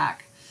Smart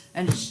Pack.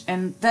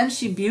 And then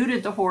she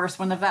buted the horse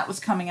when the vet was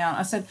coming out.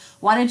 I said,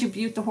 why did you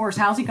bute the horse?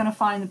 How's he going to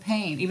find the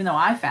pain? Even though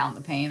I found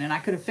the pain and I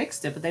could have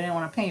fixed it, but they didn't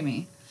want to pay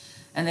me.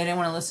 And they didn't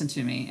want to listen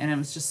to me. And it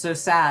was just so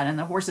sad. And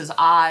the horse's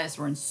eyes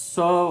were in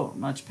so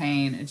much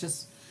pain. It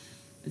just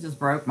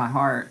broke my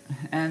heart.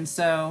 And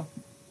so,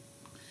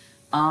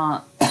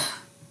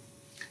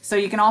 so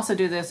you can also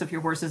do this if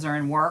your horses are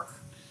in work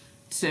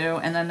too.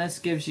 And then this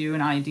gives you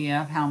an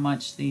idea of how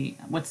much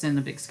what's in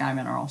the Big Sky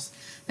minerals.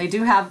 They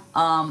do have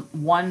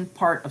 1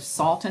 part of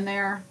salt in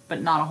there,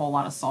 but not a whole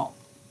lot of salt.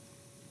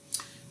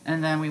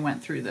 And then we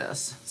went through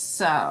this.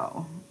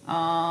 So,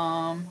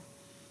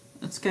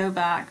 let's go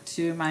back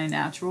to my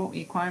Natural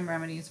Equine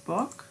Remedies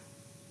book.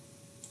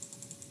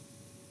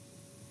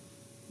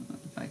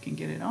 If I can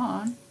get it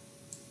on.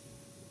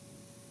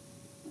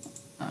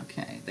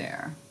 Okay,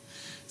 there.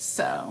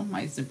 So,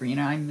 my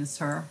Sabrina, I miss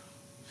her.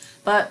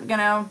 But, you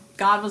know,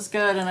 God was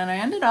good. And then I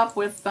ended up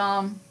with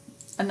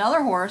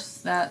another horse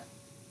that,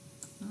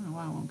 I don't know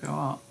why it won't go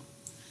up,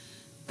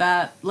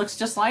 that looks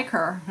just like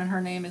her. And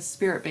her name is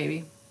Spirit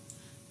Baby.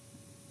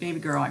 Baby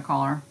girl, I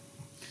call her.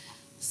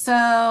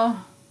 So,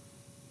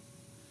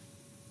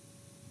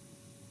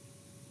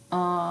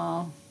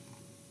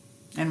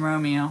 and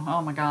Romeo,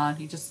 oh my God,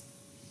 you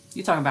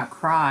talk about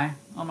cry.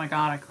 Oh my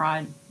God, I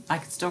cried. I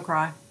could still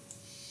cry.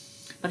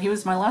 But he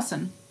was my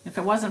lesson. If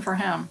it wasn't for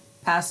him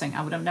passing,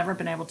 I would have never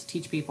been able to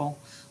teach people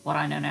what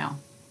I know now.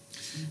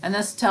 And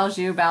this tells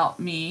you about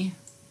me,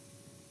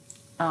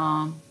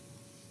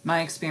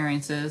 my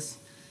experiences,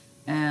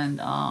 and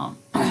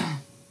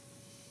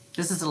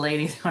this is a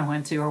lady that I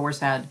went to. Her horse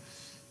had,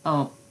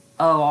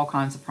 all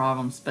kinds of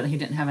problems, but he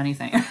didn't have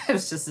anything. It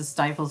was just his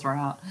stifles were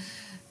out.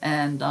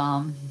 And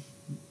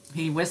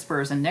he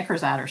whispers and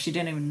nickers at her. She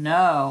didn't even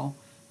know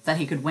that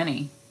he could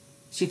whinny.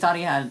 She thought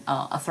he had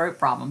a throat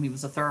problem. He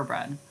was a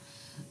thoroughbred.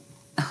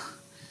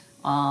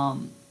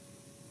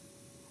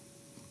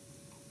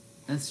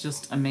 It's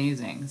just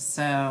amazing.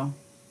 So,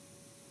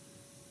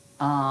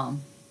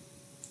 and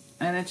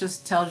it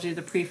just tells you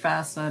the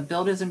preface,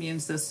 build his immune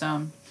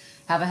system,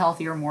 have a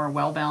healthier, more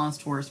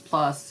well-balanced horse,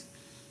 plus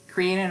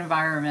create an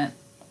environment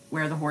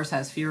where the horse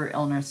has fewer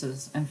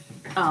illnesses and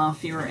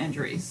fewer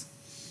injuries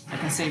that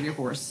can save your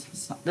horse.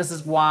 So this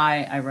is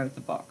why I wrote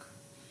the book.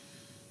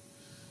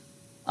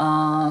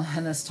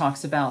 And this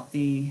talks about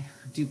the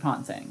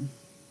DuPont thing.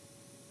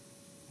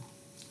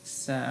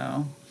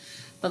 So,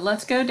 but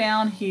let's go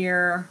down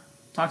here.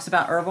 Talks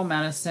about herbal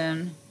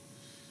medicine.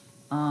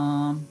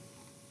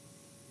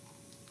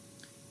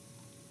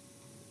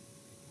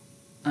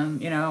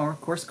 You know, or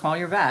of course, call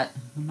your vet.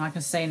 I'm not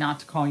going to say not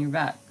to call your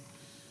vet.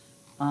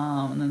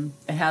 And then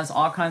it has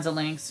all kinds of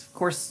links. Of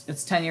course,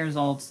 it's 10 years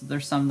old, so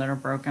there's some that are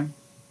broken.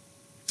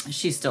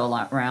 She's still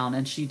around,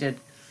 and she did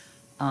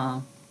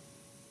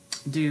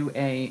do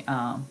a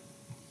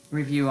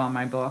review on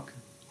my book.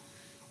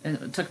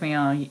 It took me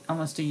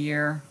almost a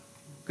year,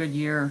 good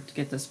year, to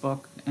get this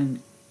book,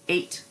 and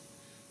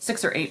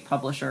 6 or 8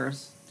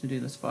 publishers to do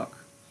this book.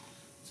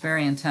 It's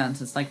very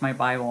intense. It's like my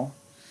Bible.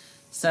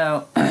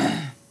 So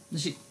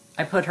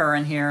I put her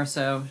in here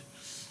because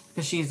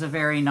she's a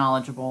very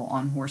knowledgeable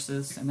on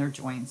horses and their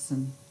joints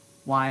and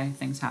why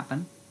things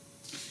happen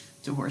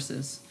to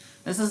horses.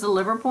 This is the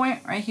liver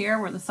point right here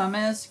where the thumb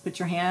is. You put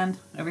your hand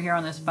over here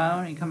on this bone,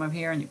 and you come over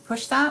here and you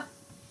push that.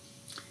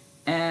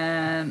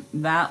 And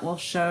that will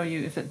show you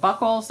if it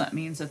buckles, that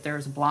means that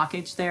there's a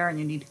blockage there and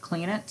you need to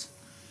clean it.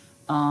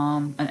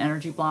 An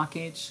energy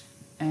blockage.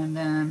 And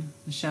then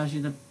it shows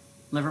you the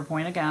liver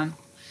point again.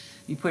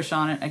 You push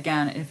on it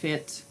again. If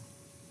it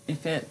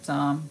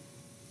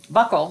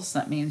buckles,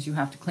 that means you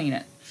have to clean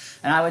it.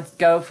 And I would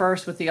go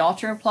first with the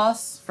Ultra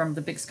Plus from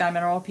the Big Sky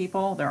Mineral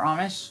people. They're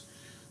Amish.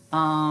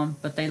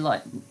 But they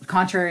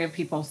contrary of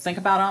people think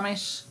about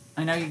Amish.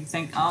 I know you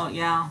think, oh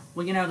yeah,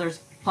 well, you know, there's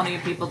plenty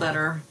of people that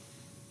are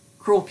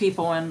cruel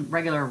people in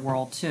regular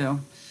world too.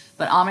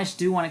 But Amish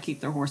do want to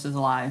keep their horses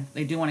alive.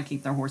 They do want to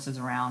keep their horses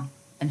around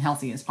and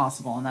healthy as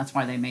possible, and that's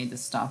why they made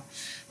this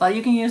stuff. But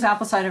you can use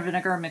apple cider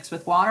vinegar mixed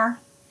with water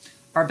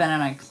or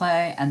bentonite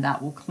clay, and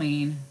that will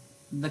clean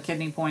the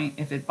kidney point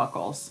if it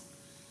buckles.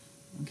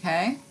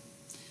 Okay?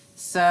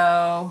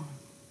 So,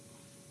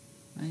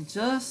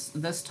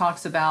 this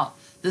talks about,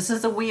 this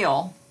is the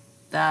wheel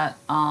that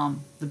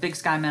the Big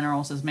Sky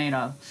Minerals is made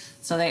of.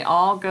 So they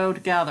all go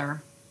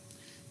together,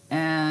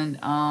 and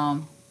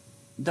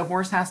the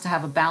horse has to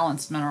have a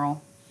balanced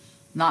mineral.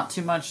 Not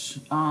too much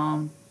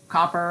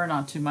copper,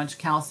 not too much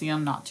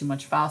calcium, not too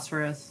much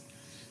phosphorus.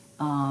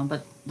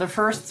 But the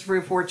first 3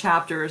 or 4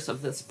 chapters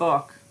of this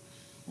book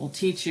will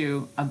teach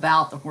you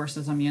about the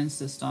horse's immune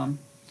system.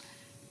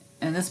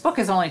 And this book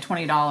is only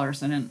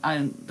 $20,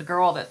 and the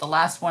girl the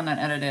last one that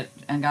edited it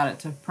and got it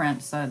to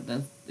print said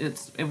that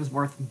it was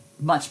worth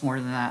much more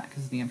than that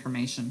because of the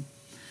information.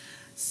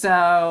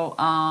 So,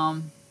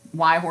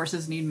 why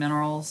horses need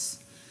minerals,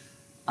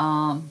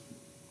 and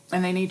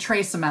they need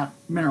trace amount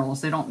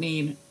minerals. They don't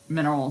need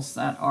minerals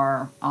that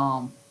are,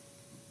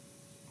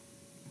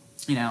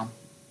 you know,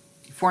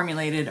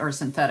 formulated or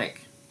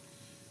synthetic.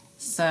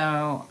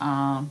 So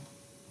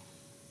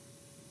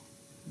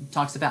it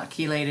talks about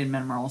chelated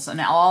minerals, and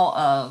all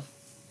of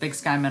Big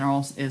Sky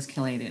Minerals is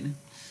chelated.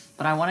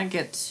 But I want to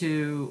get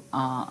to,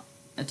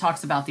 it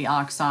talks about the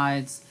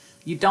oxides.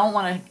 You don't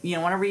want to, you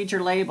want to read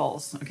your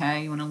labels,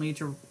 okay? You want to read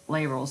your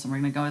labels, and we're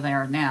going to go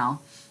there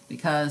now,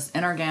 because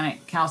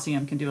inorganic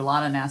calcium can do a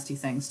lot of nasty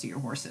things to your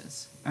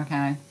horses,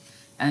 okay?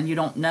 And you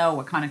don't know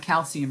what kind of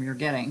calcium you're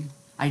getting.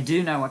 I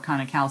do know what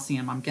kind of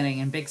calcium I'm getting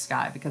in Big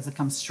Sky because it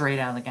comes straight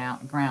out of the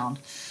ground.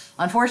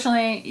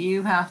 Unfortunately,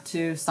 you have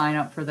to sign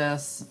up for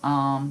this.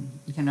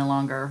 You can no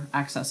longer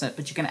access it,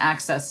 but you can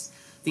access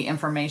the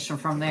information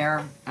from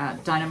there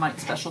at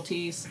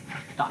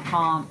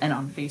dynamitespecialties.com and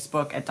on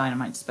Facebook at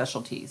Dynamite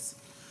Specialties.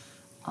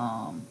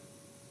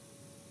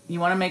 You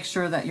want to make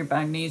sure that your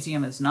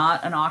magnesium is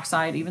not an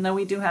oxide, even though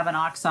we do have an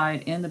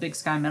oxide in the Big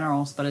Sky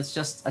Minerals, but it's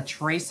just a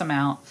trace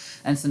amount,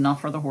 and it's enough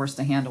for the horse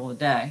to handle a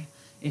day.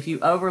 If you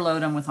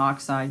overload them with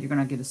oxide, you're going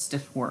to get a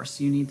stiff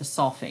horse. You need the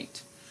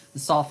sulfate. The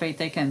sulfate,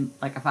 they can,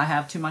 like if I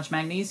have too much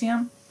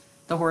magnesium,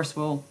 the horse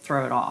will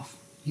throw it off.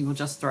 He will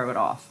just throw it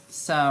off.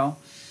 So,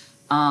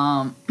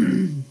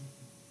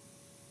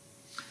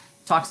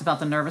 talks about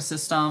the nervous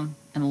system,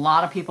 and a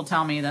lot of people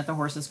tell me that the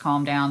horses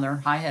calm down. Their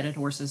high-headed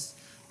horses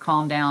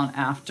calm down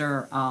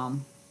after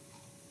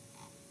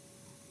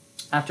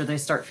they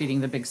start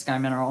feeding the Big Sky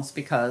Minerals,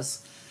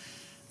 because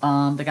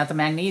they got the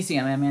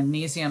magnesium, and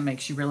magnesium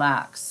makes you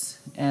relax.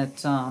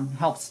 It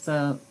helps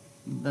the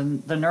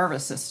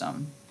nervous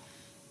system.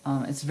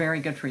 It's very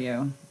good for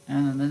you.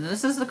 And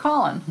this is the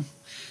colon.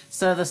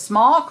 So the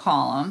small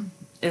column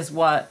is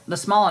what, the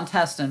small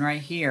intestine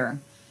right here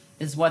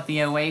is what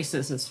the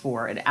oasis is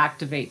for. It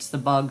activates the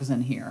bugs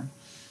in here.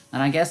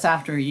 And I guess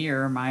after a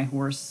year, my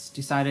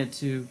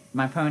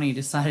pony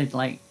decided,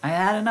 like, I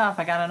had enough.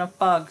 I got enough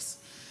bugs.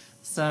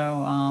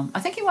 So I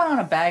think he went on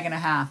a bag and a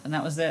half, and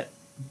that was it.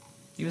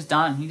 He was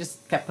done. He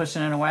just kept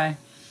pushing it away.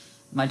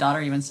 My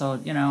daughter even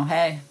said,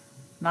 hey,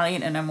 not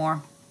eating it no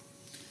more.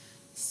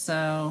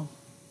 So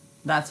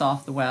that's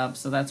off the web.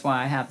 So that's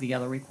why I have the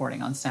other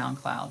recording on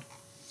SoundCloud.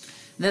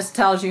 This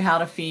tells you how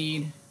to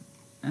feed.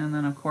 And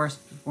then, of course,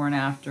 before and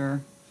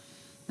after.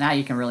 Now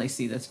you can really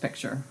see this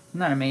picture.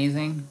 Isn't that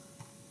amazing?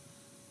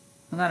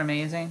 Isn't that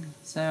amazing?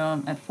 So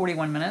I'm at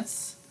 41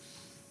 minutes.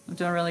 I'm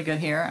doing really good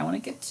here. I want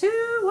to get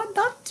to what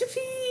not to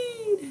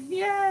feed.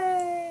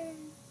 Yay!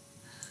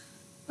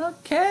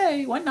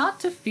 Okay, what not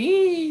to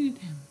feed.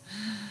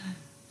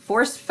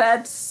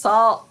 Force-fed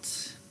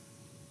salt.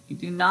 You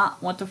do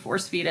not want to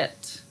force feed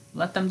it.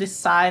 Let them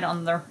decide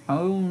on their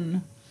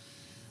own.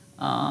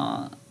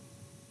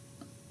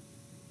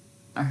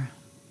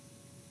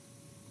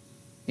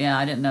 Yeah,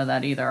 I didn't know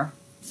that either.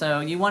 So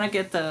you want to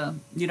get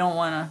you don't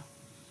want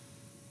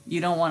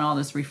all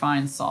this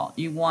refined salt.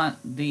 You want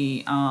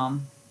the, now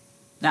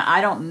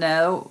I don't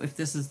know if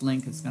this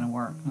link is going to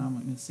work. I'm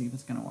going to see if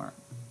it's going to work.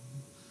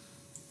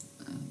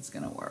 It's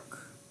going to work.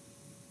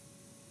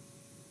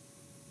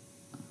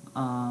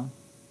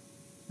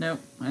 Nope,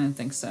 I didn't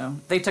think so.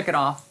 They took it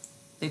off.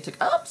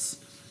 Oops.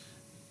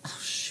 Oh,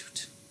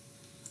 shoot.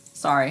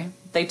 Sorry.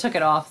 They took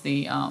it off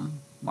the,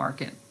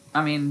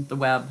 the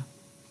web,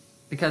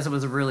 because it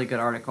was a really good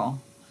article.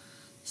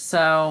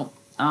 So,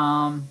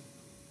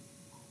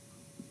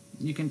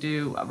 you can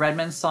do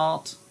Redmond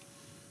salt.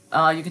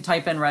 You can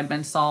type in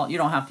Redmond salt. You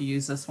don't have to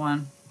use this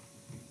one.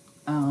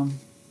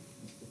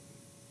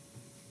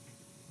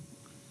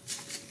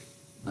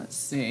 Let's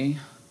see.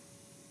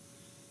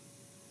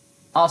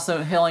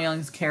 Also, Hill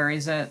Young's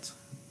carries it.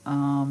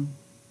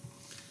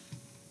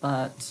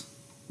 But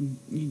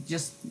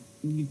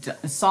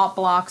salt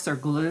blocks are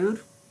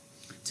glued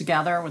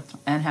together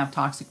and have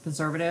toxic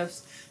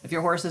preservatives. If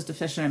your horse is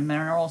deficient in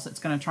minerals, it's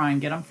going to try and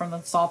get them from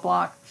the salt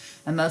block.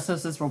 And most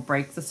horses will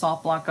break the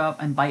salt block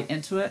up and bite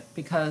into it,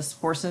 because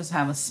horses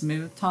have a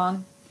smooth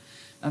tongue.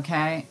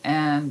 Okay,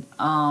 and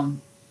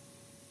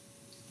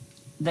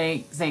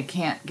they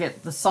can't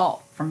get the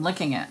salt from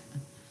licking it.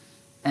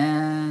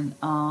 And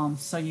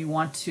so you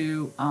want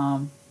to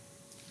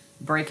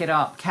break it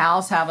up.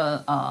 Cows have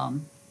a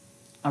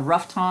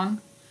rough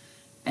tongue,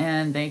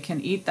 and they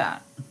can eat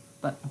that,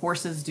 but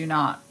horses do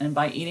not. And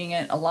by eating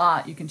it a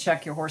lot, you can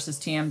check your horse's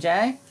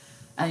TMJ,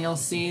 and you'll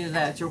see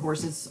that your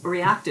horse is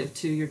reactive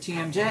to your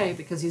TMJ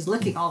because he's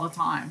licking all the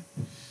time.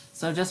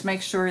 So just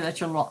make sure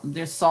that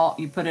your salt,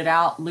 you put it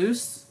out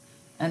loose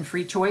and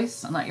free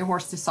choice, and let your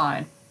horse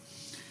decide.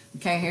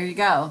 Okay, here you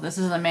go. This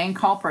is the main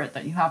culprit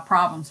that you have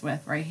problems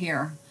with right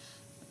here.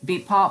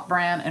 Beet pulp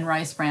bran and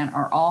rice bran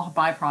are all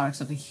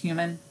byproducts of the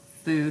human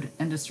food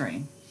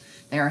industry.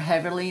 They are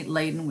heavily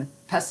laden with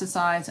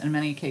pesticides and in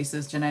many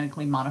cases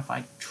genetically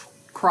modified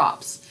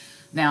crops.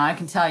 Now I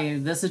can tell you,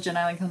 this is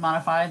genetically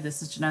modified,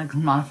 this is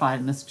genetically modified,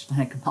 and this is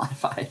genetically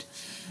modified.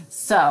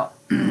 So,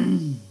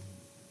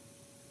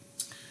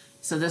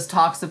 so this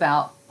talks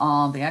about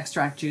the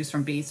extract juice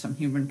from beets from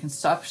human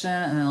consumption,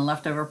 and then the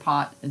leftover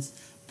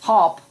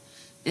pulp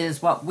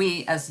is what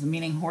we, as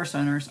meaning horse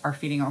owners, are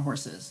feeding our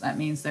horses. That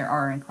means there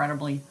are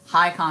incredibly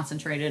high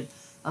concentrated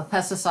of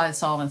pesticide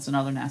solvents and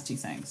other nasty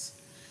things.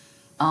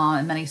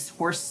 in many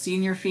horse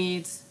senior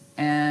feeds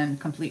and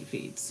complete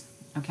feeds.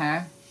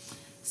 Okay,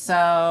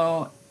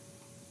 so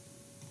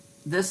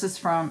this is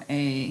from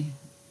a,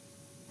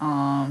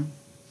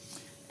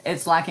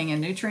 it's lacking in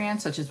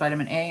nutrients such as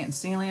vitamin A and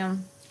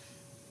selenium,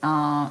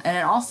 and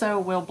it also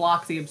will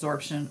block the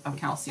absorption of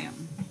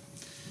calcium.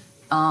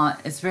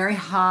 It's very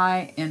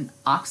high in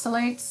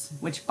oxalates,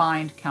 which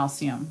bind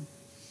calcium.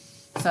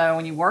 So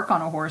when you work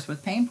on a horse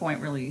with pain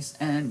point release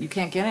and you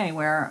can't get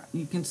anywhere,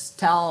 you can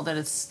tell that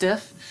it's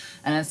stiff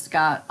and it's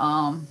got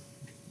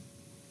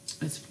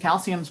its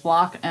calcium's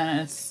blocked,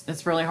 and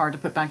it's really hard to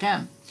put back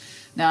in.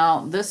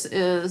 Now this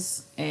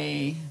is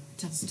a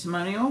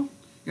testimonial.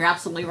 You're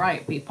absolutely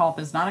right. Beet pulp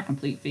is not a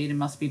complete feed. It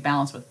must be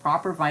balanced with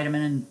proper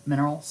vitamin and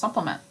mineral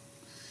supplement.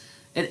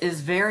 It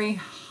is very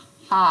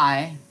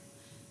high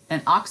in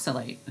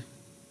oxalate.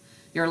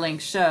 Your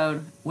link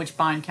showed which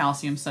bind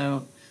calcium.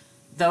 So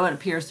though it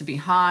appears to be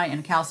high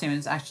in calcium,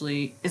 it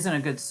actually isn't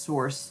a good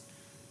source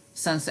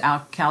since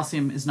our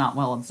calcium is not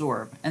well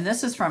absorbed. And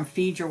this is from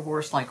Feed Your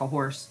Horse Like a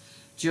Horse,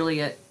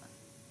 Juliet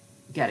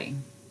Getty.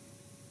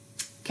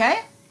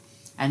 Okay?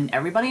 And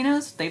everybody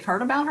knows, they've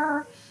heard about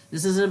her.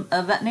 This is a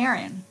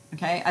veterinarian.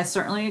 Okay? I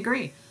certainly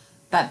agree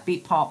that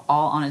beet pulp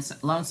all on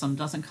its lonesome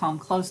doesn't come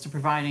close to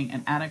providing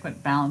an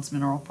adequate balanced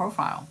mineral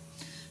profile.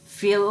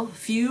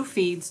 Few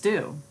feeds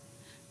do.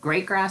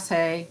 Great grass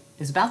hay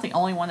is about the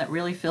only one that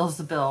really fills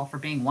the bill for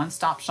being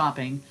one-stop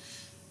shopping,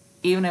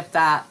 even if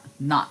that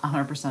not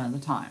 100% of the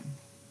time.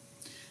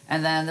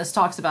 And then this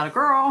talks about a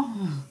girl.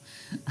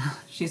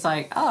 She's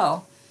like,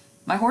 oh,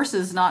 my horse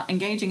is not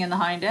engaging in the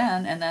hind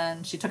end, and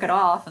then she took it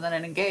off and then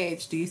it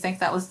engaged. Do you think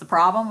that was the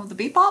problem with the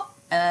beet pulp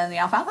and the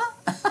alfalfa?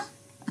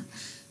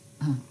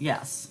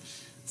 Yes.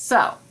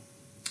 So,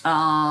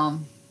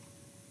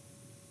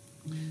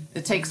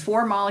 it takes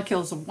 4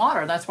 molecules of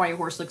water. That's why your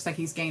horse looks like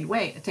he's gained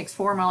weight. It takes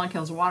 4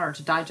 molecules of water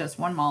to digest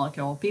 1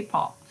 molecule of beet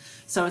pulp.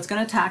 So it's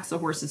going to tax the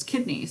horse's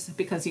kidneys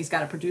because he's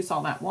got to produce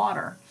all that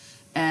water.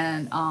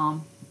 And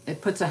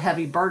it puts a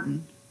heavy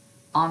burden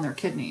on their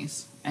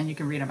kidneys. And you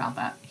can read about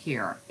that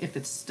here if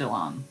it's still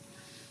on.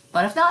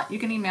 But if not, you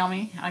can email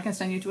me. I can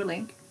send you to a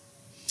link.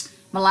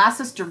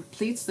 Molasses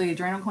depletes the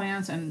adrenal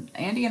glands. And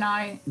Andy and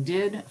I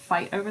did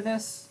fight over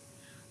this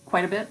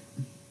quite a bit,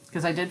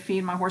 because I did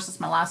feed my horses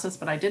molasses,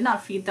 but I did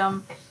not feed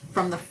them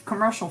from the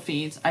commercial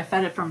feeds. I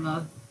fed it from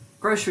the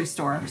grocery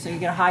store, so you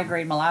get a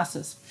high-grade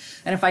molasses.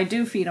 And if I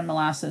do feed them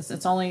molasses,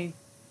 it's only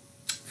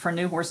for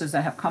new horses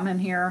that have come in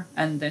here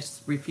and they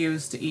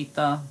refuse to eat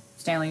the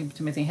Stanley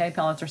Timothy hay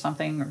pellets or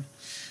something,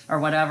 or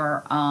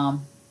whatever.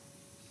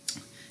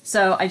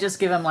 So I just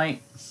give them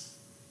like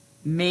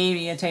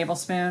maybe a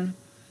tablespoon,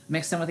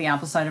 mix them with the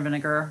apple cider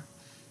vinegar,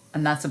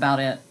 and that's about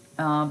it.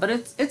 But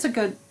it's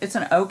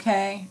an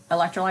okay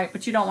electrolyte,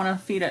 but you don't want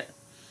to feed it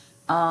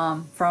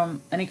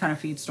from any kind of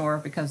feed store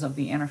because of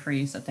the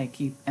antifreeze that they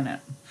keep in it.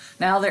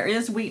 Now there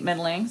is wheat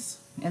middlings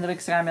in the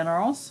Big Sky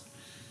Minerals,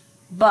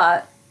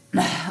 but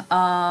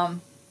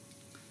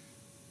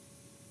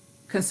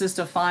consist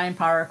of fine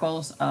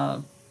particles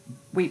of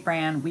wheat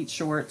bran, wheat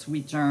shorts,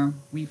 wheat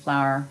germ, wheat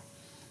flour,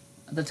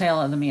 the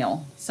tail of the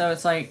meal. So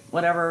it's like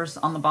whatever's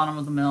on the bottom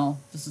of the mill,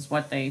 this is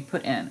what they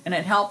put in. And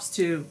it helps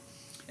to,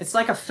 it's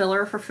like a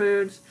filler for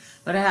foods,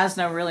 but it has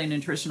no really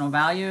nutritional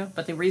value.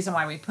 But the reason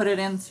why we put it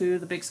into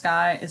the Big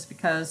Sky is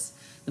because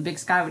the Big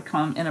Sky would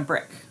come in a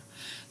brick.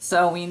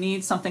 So we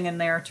need something in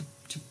there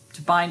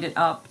to bind it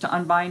up, to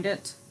unbind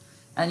it.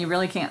 And you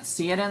really can't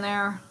see it in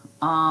there.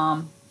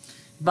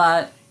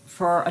 But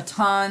for a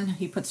ton,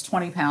 he puts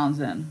 20 pounds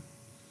in.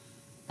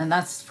 And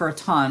that's for a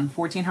ton,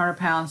 1,400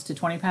 pounds to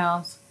 20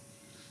 pounds.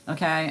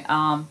 Okay,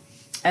 and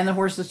the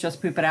horses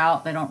just poop it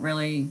out. They don't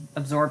really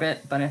absorb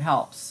it, but it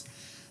helps.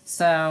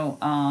 So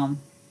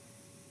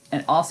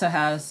it also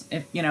has,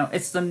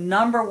 it's the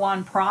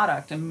 #1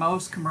 product in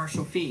most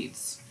commercial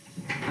feeds.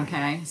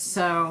 Okay,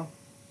 so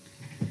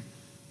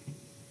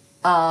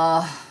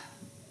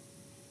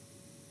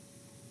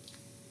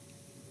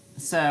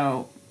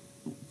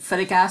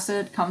phytic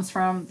acid comes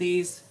from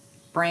these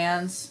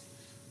brands.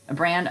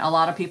 A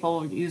lot of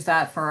people use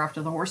that for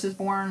after the horse is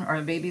born or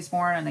the baby's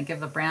born, and they give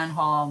the bran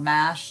hull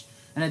mash,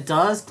 and it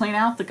does clean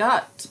out the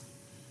gut.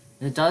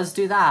 It does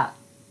do that,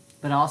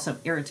 but also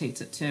irritates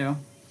it too.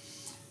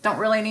 Don't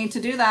really need to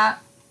do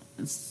that.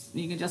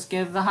 You can just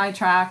give the high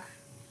track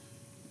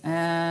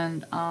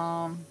and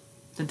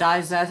the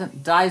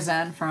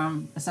Dizen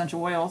from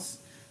Essential Oils,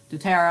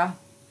 doTERRA,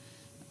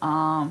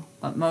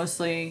 but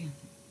mostly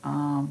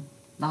the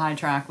high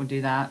track would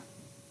do that,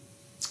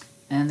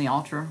 and the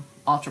Ultra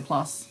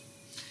Plus.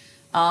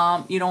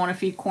 You don't want to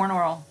feed corn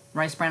oil,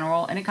 rice bran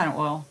oil, any kind of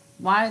oil.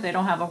 Why? They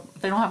don't have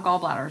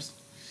gallbladders.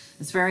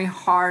 It's very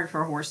hard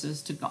for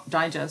horses to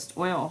digest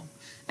oil.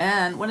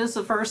 And what is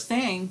the first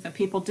thing that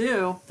people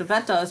do, the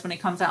vet does when he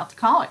comes out to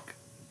colic?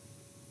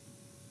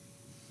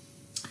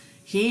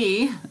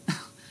 He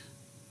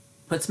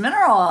puts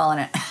mineral oil in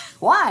it.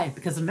 Why?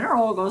 Because the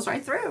mineral oil goes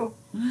right through.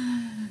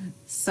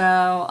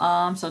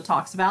 So, so it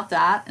talks about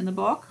that in the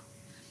book.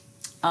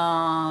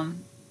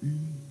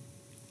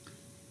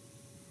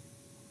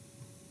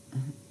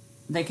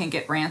 they can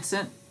get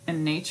rancid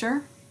in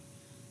nature.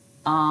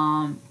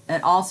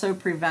 It also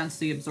prevents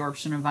the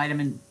absorption of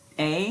vitamin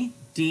A,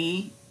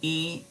 D,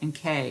 E, and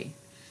K.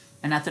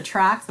 And at the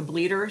track, the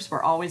bleeders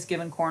were always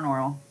given corn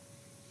oil,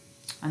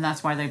 and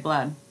that's why they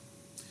bled.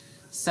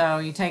 So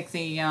you take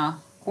the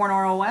corn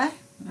oil away,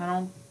 they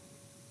don't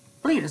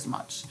bleed as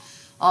much.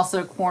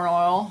 Also, corn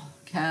oil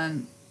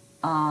can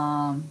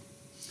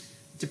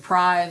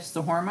deprives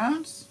the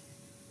hormones,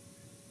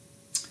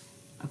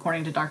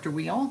 according to Dr.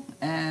 Wheel,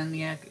 and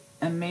the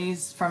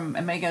from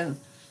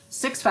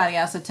omega-6 fatty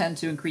acid tend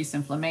to increase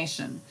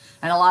inflammation.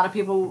 And a lot of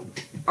people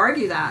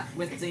argue that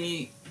with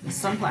the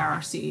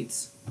sunflower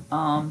seeds.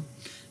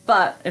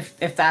 But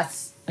if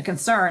that's a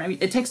concern, I mean,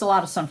 it takes a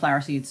lot of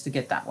sunflower seeds to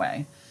get that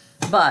way.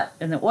 But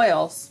in the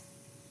oils,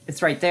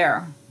 it's right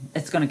there.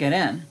 It's going to get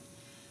in,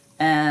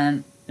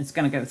 and it's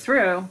going to go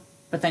through,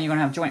 but then you're going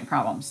to have joint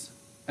problems.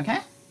 Okay?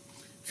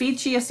 Feed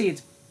chia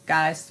seeds,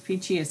 guys.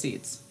 Feed chia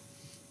seeds.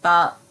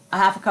 About a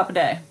half a cup a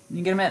day. You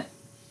can get them at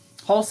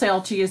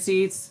wholesale chia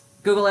seeds.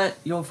 Google it.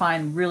 You'll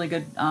find really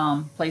good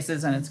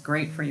places, and it's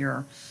great for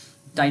your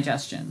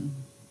digestion.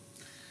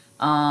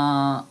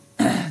 Some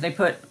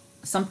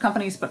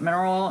companies put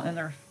mineral oil in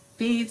their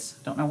feeds.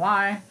 Don't know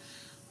why.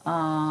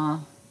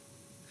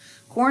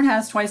 Corn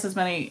has twice as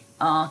many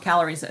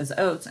calories as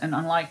oats, and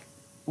unlike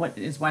what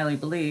is widely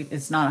believed,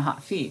 it's not a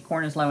hot feed.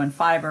 Corn is low in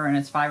fiber, and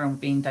it's fiber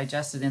being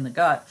digested in the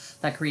gut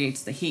that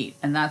creates the heat.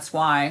 And that's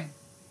why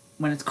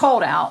when it's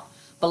cold out,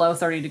 below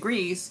 30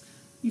 degrees,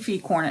 you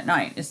feed corn at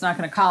night. It's not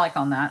going to colic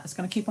on that. It's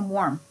going to keep them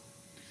warm.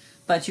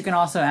 But you can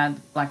also add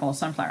black oil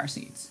sunflower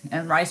seeds.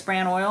 And rice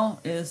bran oil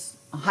is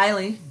a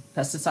highly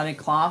pesticide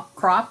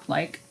crop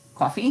like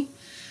coffee.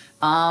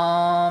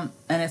 And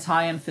it's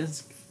high in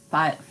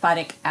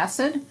phytic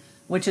acid,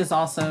 which is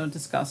also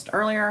discussed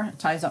earlier. It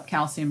ties up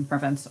calcium,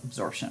 prevents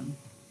absorption.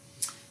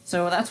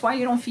 So that's why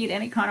you don't feed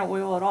any kind of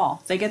oil at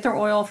all. They get their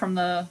oil from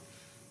the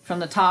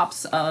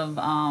tops of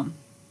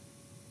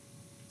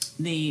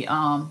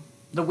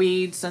the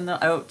weeds and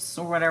the oats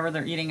or whatever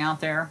they're eating out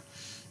there,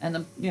 and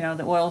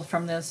the oil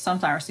from the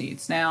sunflower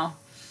seeds. Now,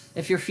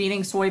 if you're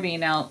feeding soybean,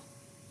 now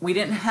we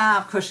didn't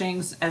have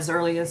Cushing's as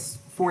early as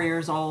 4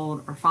 years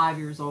old or 5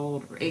 years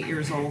old or 8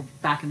 years old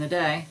back in the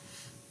day.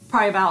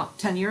 Probably about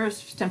 10,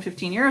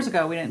 15 years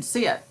ago, we didn't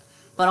see it.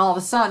 But all of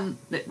a sudden,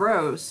 it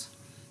rose.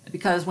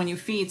 Because when you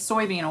feed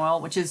soybean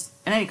oil, which is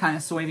any kind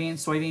of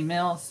soybean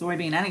meal,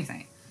 soybean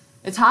anything,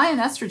 it's high in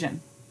estrogen.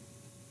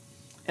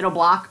 It'll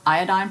block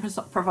iodine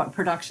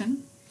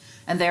production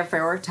and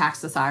therefore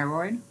attacks the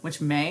thyroid,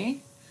 which may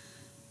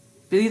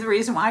be the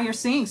reason why you're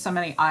seeing so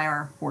many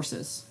IR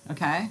horses,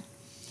 okay?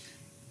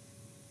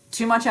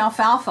 Too much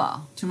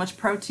alfalfa, too much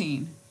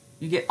protein.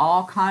 You get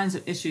all kinds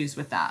of issues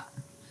with that.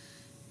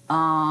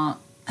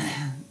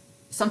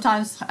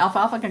 Sometimes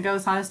alfalfa can go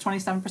as high as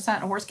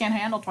 27%. A horse can't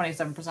handle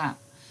 27%.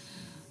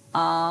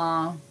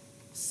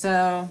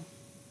 So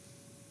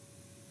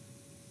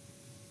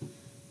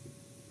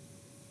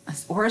a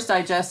horse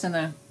digests in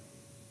the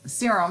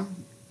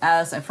serum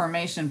as a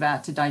formation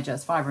vat to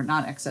digest fiber,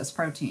 not excess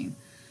protein.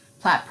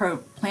 Plant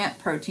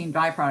protein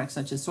byproducts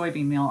such as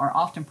soybean meal are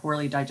often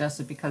poorly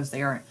digested because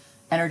they are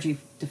energy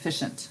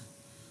deficient.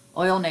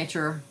 Oil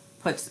nature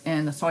puts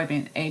in the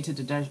soybean aid to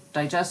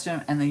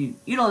digestion and the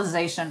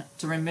utilization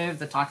to remove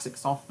the toxic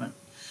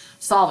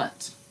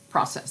solvent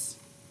process.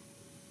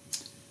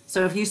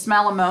 So if you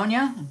smell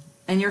ammonia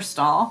in your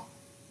stall,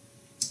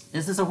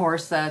 this is a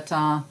horse that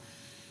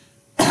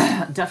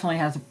definitely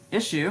has an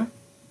issue.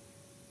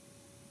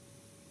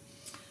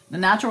 The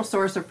natural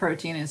source of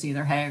protein is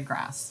either hay or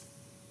grass.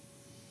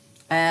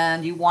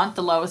 And you want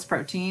the lowest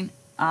protein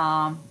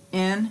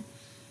in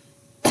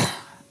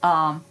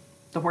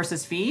the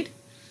horse's feed,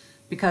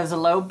 because a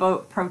low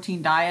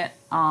protein diet,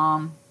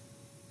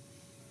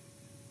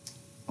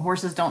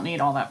 horses don't need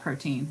all that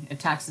protein. It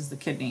taxes the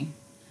kidney.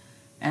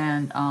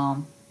 And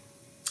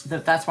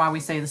that's why we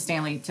say the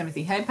Stanley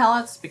Timothy hay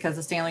pellets, because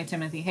the Stanley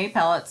Timothy hay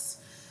pellets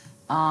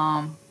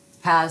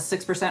has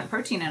 6%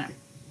 protein in it.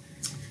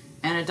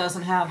 And it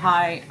doesn't have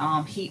high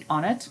heat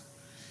on it.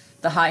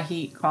 The high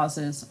heat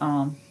causes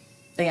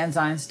the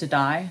enzymes to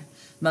die.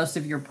 Most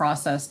of your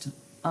processed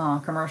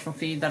commercial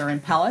feed that are in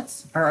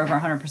pellets are over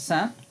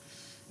 100%.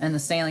 And the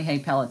Stanley hay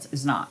pellets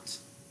is not.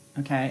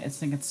 Okay, I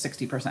think it's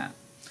 60%.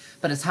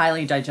 But it's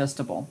highly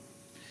digestible.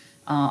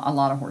 A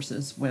lot of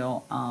horses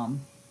will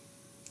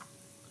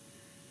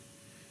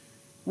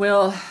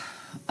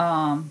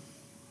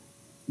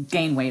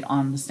gain weight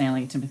on the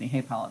Stanley Timothy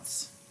hay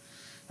pellets.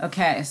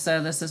 Okay,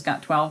 so this has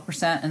got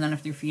 12%, and then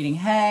if you're feeding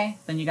hay,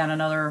 then you got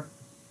another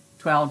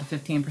 12 to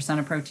 15%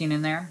 of protein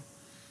in there.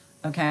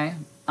 Okay,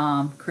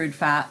 crude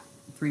fat,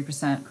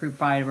 3%, crude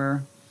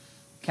fiber,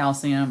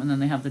 calcium, and then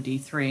they have the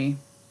D3.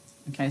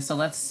 Okay, so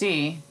let's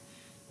see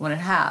what it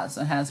has.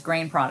 It has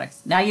grain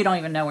products. Now you don't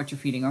even know what you're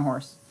feeding your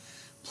horse.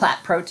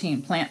 Plant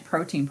protein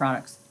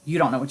products. You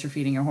don't know what you're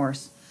feeding your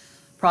horse.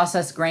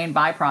 Processed grain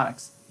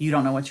byproducts. You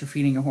don't know what you're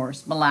feeding your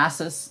horse.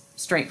 Molasses,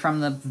 straight from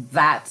the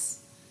vats.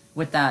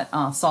 with that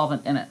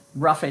solvent in it.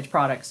 Roughage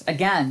products.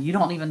 Again, you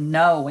don't even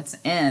know what's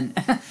in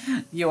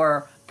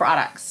your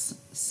products.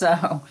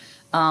 So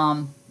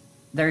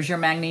there's your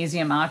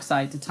magnesium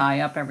oxide to tie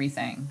up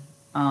everything.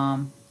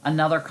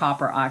 Another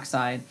copper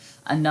oxide,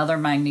 another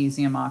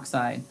magnesium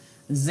oxide,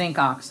 zinc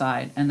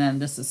oxide, and then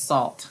this is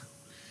salt.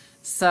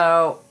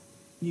 So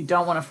you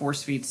don't want to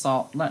force feed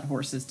salt. Let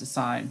horses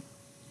decide.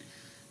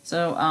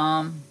 So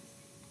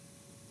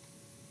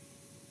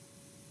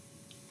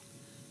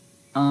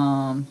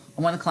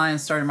one of the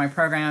clients started my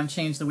program,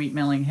 changed the wheat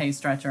milling, hay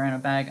stretcher, and a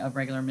bag of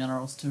regular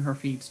minerals to her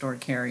feed stored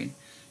carried.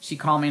 She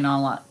called me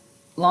not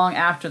long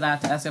after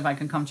that to ask if I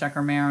could come check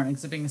her mare on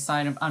exhibiting a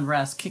sign of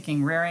unrest,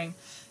 kicking, rearing,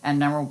 and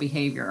normal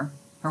behavior.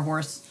 Her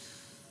horse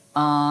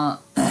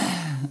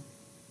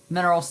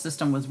mineral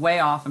system was way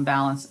off in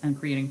balance and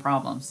creating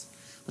problems.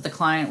 But the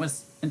client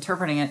was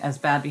interpreting it as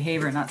bad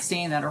behavior, not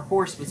seeing that her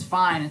horse was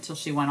fine until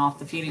she went off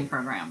the feeding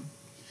program.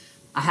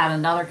 I had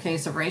another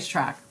case of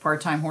racetrack,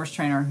 part-time horse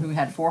trainer who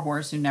had 4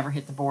 horses who never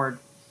hit the board.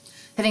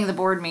 Hitting the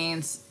board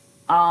means,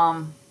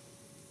 and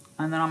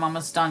then I'm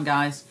almost done,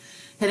 guys.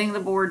 Hitting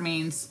the board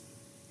means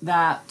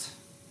that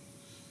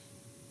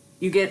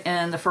you get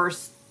in the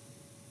first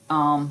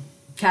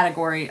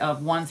category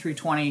of 1 through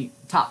 20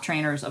 top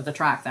trainers of the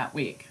track that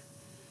week.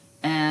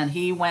 And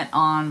he went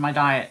on my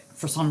diet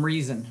for some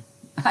reason.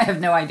 I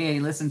have no idea. He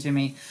listened to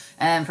me.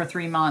 And for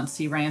 3 months,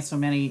 he ran so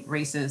many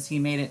races, he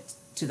made it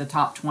to the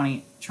top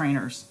 20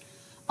 trainers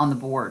on the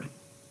board.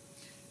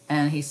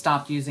 And he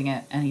stopped using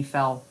it, and he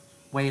fell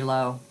way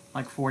low,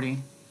 like 40.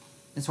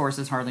 His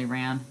horses hardly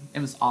ran. It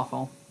was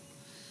awful.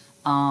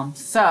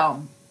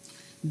 So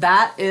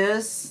that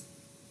is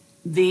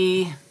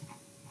the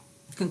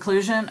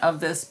conclusion of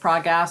this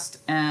podcast,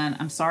 and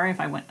I'm sorry if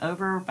I went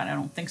over, but I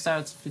don't think so.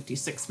 It's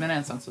 56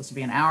 minutes. I'm supposed to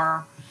be an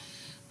hour.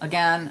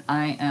 Again,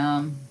 I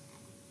am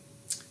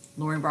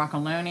Lori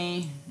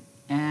Broccoloni,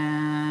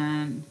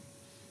 and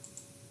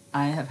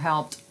I have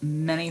helped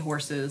many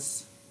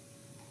horses.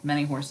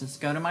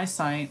 Go to my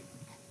site,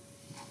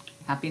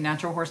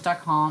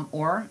 happynaturalhorse.com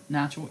or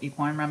Natural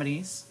Equine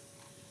Remedies,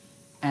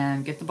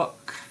 and get the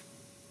book.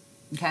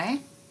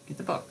 Okay? Get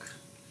the book.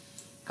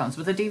 Comes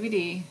with a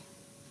DVD.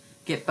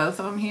 Get both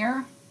of them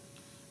here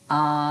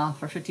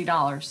for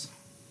 $50,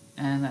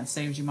 and that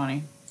saves you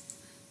money.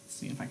 Let's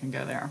see if I can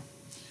go there.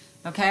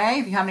 Okay,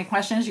 if you have any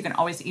questions, you can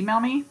always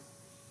email me,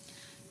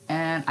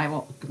 and I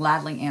will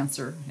gladly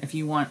answer. If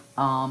you want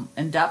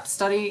in-depth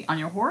study on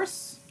your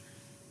horse,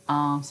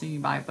 so you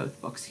buy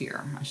both books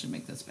here. I should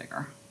make this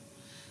bigger.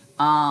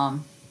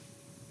 And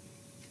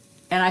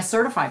I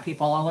certify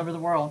people all over the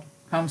world.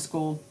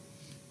 Homeschool,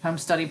 home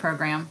study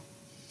program.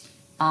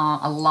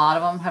 A lot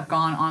of them have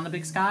gone on the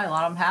Big Sky. A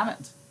lot of them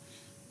haven't.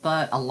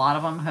 But a lot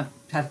of them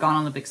have gone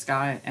on the Big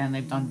Sky, and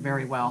they've done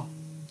very well.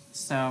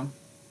 So,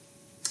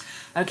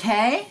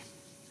 okay.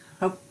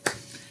 Hope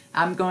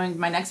I'm going,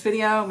 my next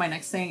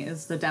thing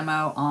is the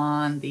demo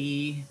on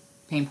the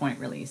pain point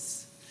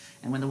release.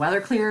 And when the weather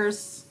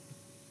clears,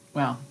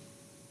 well,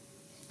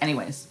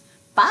 anyways,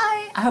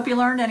 bye. I hope you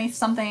learned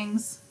some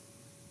things.